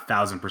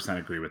 1,000%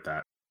 agree with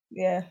that.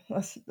 Yeah,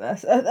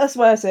 that's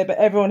what I say. But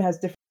everyone has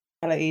different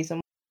realities,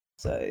 and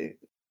so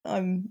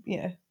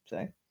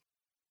so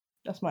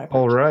that's my approach.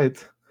 All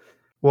right.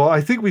 Well,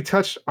 I think we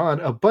touched on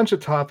a bunch of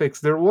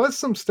topics. There was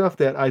some stuff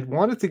that I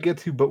wanted to get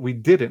to, but we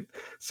didn't.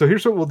 So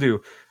here's what we'll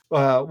do.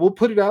 We'll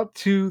put it out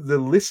to the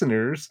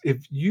listeners.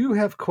 If you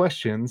have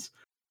questions,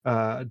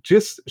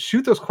 just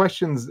shoot those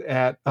questions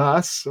at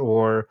us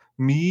or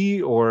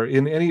me or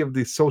in any of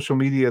the social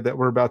media that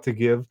we're about to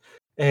give.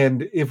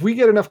 And if we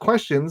get enough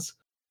questions,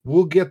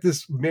 we'll get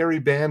this merry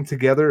band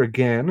together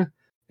again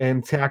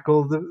and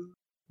tackle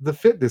the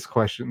fitness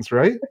questions,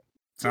 right?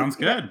 Sounds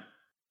good.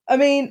 I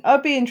mean,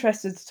 I'd be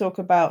interested to talk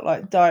about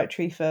like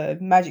dietary for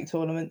Magic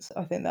tournaments.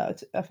 I think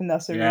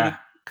that's a really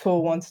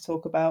cool one to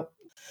talk about.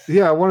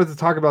 Yeah, I wanted to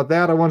talk about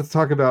that. I wanted to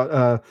talk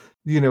about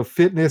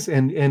fitness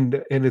and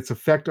its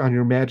effect on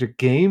your Magic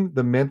game,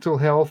 the mental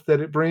health that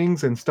it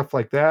brings and stuff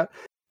like that.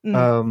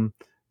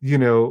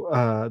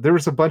 there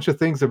was a bunch of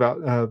things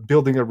about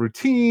building a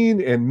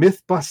routine and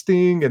myth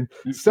busting and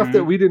stuff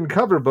that we didn't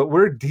cover, but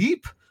we're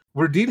deep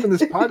in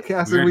this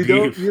podcast and we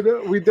don't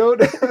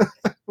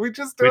we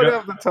just don't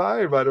have the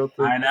time, I don't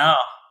think. I know.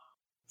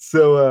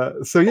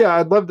 So yeah,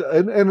 I'd love to,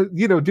 and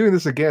doing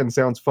this again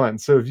sounds fun.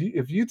 So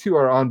if you two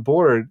are on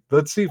board,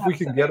 let's see if we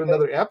can get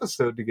another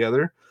episode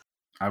together.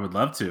 I would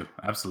love to.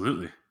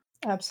 Absolutely.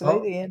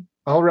 Ian.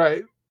 All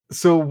right.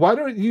 So why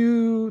don't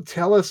you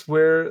tell us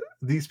where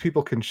these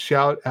people can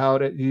shout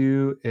out at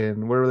you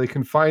and where they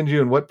can find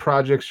you and what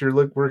projects you're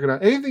working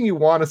on? Anything you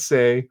want to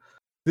say,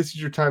 this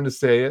is your time to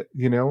say it.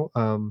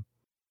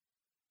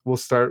 We'll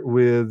start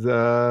with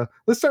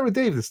let's start with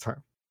Dave this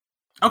time.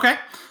 Okay.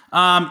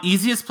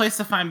 Easiest place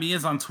to find me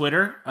is on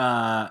Twitter.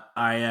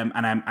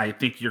 I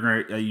think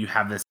you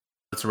have this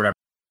or whatever.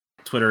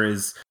 Twitter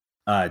is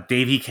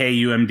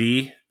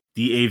DavieKUMD,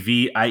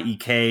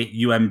 DAVIEKUMD.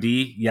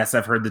 Yes,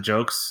 I've heard the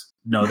jokes.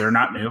 No, they're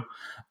not new.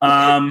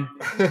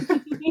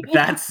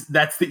 That's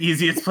the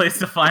easiest place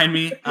to find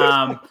me.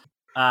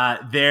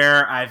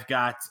 There I've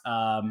got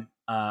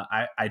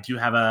I do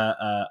have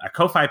a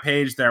Ko-Fi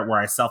page there where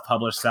I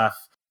self-publish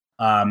stuff.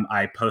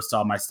 I post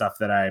all my stuff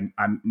that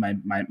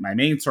my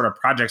main sort of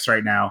projects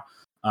right now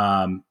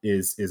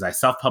is I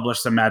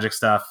self-publish some Magic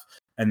stuff,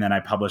 and then I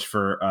publish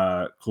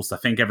for Cool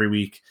Stuff Inc. every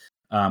week,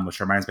 which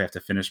reminds me I have to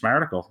finish my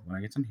article when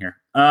I get done here.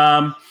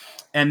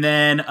 And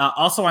then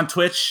also on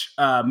Twitch,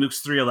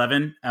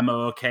 Mooks311,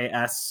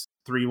 MOOKS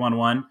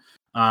 311.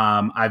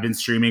 I've been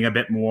streaming a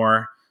bit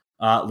more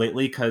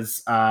lately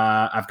because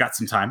I've got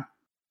some time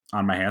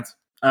on my hands.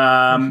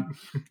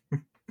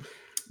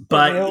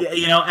 But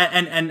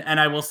and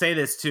I will say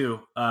this too.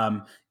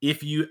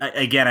 If you,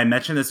 again, I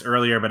mentioned this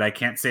earlier, but I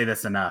can't say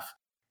this enough.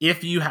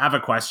 If you have a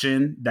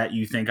question that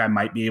you think I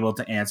might be able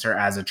to answer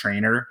as a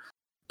trainer,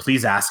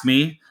 please ask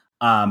me.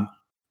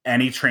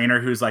 Any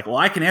trainer who's like, well,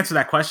 I can answer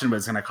that question, but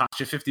it's going to cost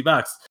you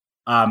 $50.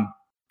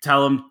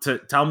 Tell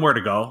them where to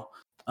go.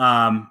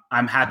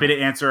 I'm happy to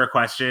answer a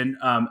question.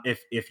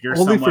 If you're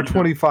only for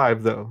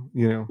 25 though,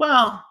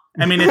 Well,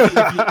 I mean, if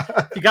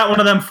you got one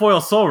of them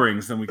foil soul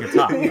rings, then we can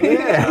talk.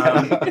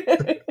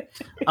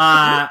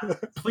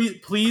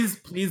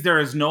 Please, there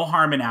is no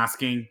harm in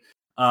asking.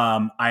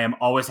 I am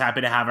always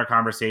happy to have a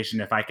conversation.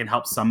 If I can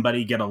help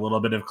somebody get a little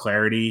bit of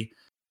clarity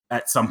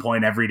at some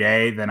point every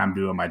day, then I'm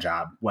doing my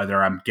job,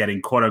 whether I'm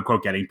getting quote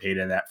unquote getting paid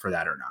for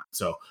that or not.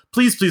 So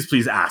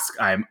please ask.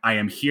 I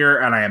am here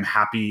and I am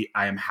happy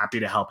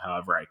to help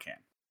however I can.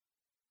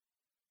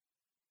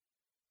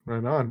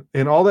 Right on.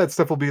 And all that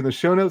stuff will be in the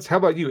show notes. How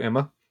about you,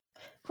 Emma?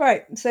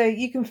 Right, so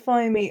you can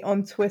find me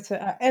on Twitter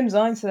at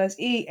Emzyne, so that's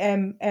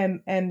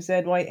EMMMZYNE.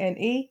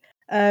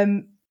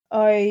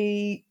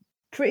 I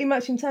pretty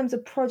much, in terms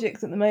of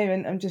projects at the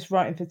moment, I'm just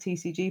writing for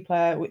TCG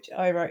Player, which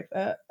I write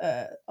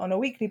on a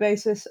weekly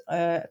basis.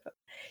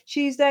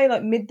 Tuesday,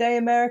 like midday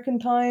American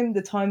time.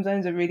 The time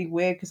zones are really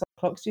weird because our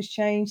clocks just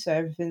changed, so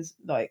everything's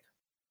like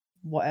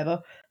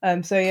whatever.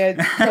 So yeah,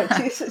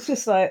 it's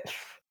just like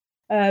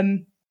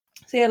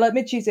like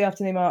mid Tuesday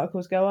afternoon, my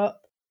articles go up.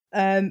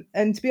 And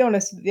to be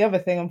honest, the other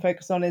thing I'm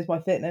focused on is my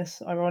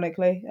fitness,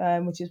 ironically,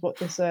 which is what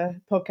this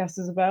podcast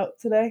is about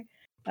today.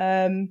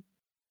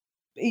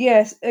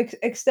 Yes,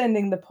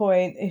 extending the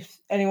point, if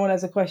anyone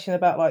has a question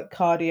about like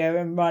cardio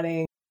and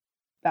running,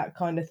 that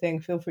kind of thing,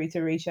 feel free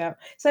to reach out.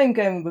 Same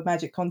going with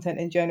Magic content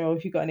in general.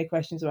 If you've got any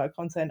questions about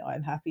content,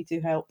 I'm happy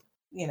to help,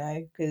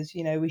 because,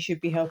 we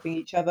should be helping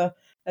each other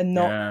and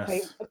not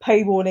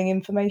paywalling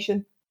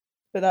information.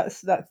 But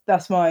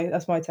that's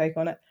my take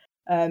on it.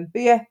 But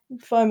yeah,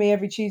 find me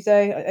every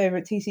Tuesday over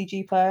at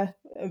TCG Player,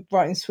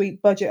 writing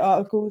sweet budget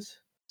articles.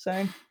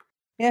 So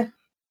yeah.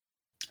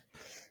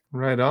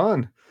 Right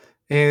on.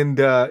 And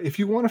if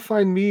you want to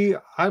find me,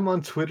 I'm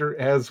on Twitter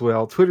as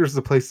well. Twitter's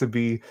the place to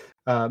be.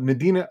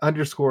 Medina_MTG.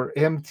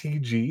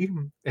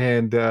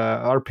 And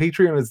our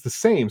Patreon is the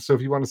same. So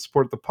if you want to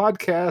support the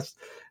podcast,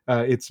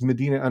 it's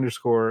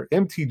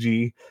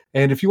Medina_MTG.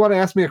 And if you want to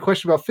ask me a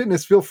question about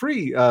fitness, feel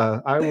free.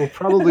 I will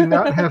probably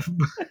not have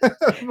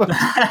good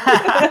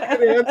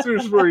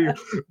answers for you.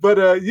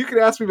 But you can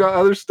ask me about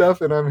other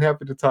stuff, and I'm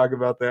happy to talk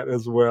about that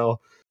as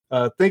well.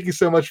 Thank you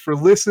so much for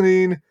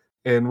listening.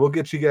 And we'll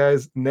get you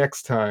guys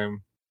next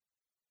time.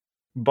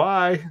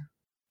 Bye.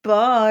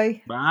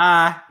 Bye.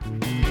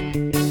 Bye.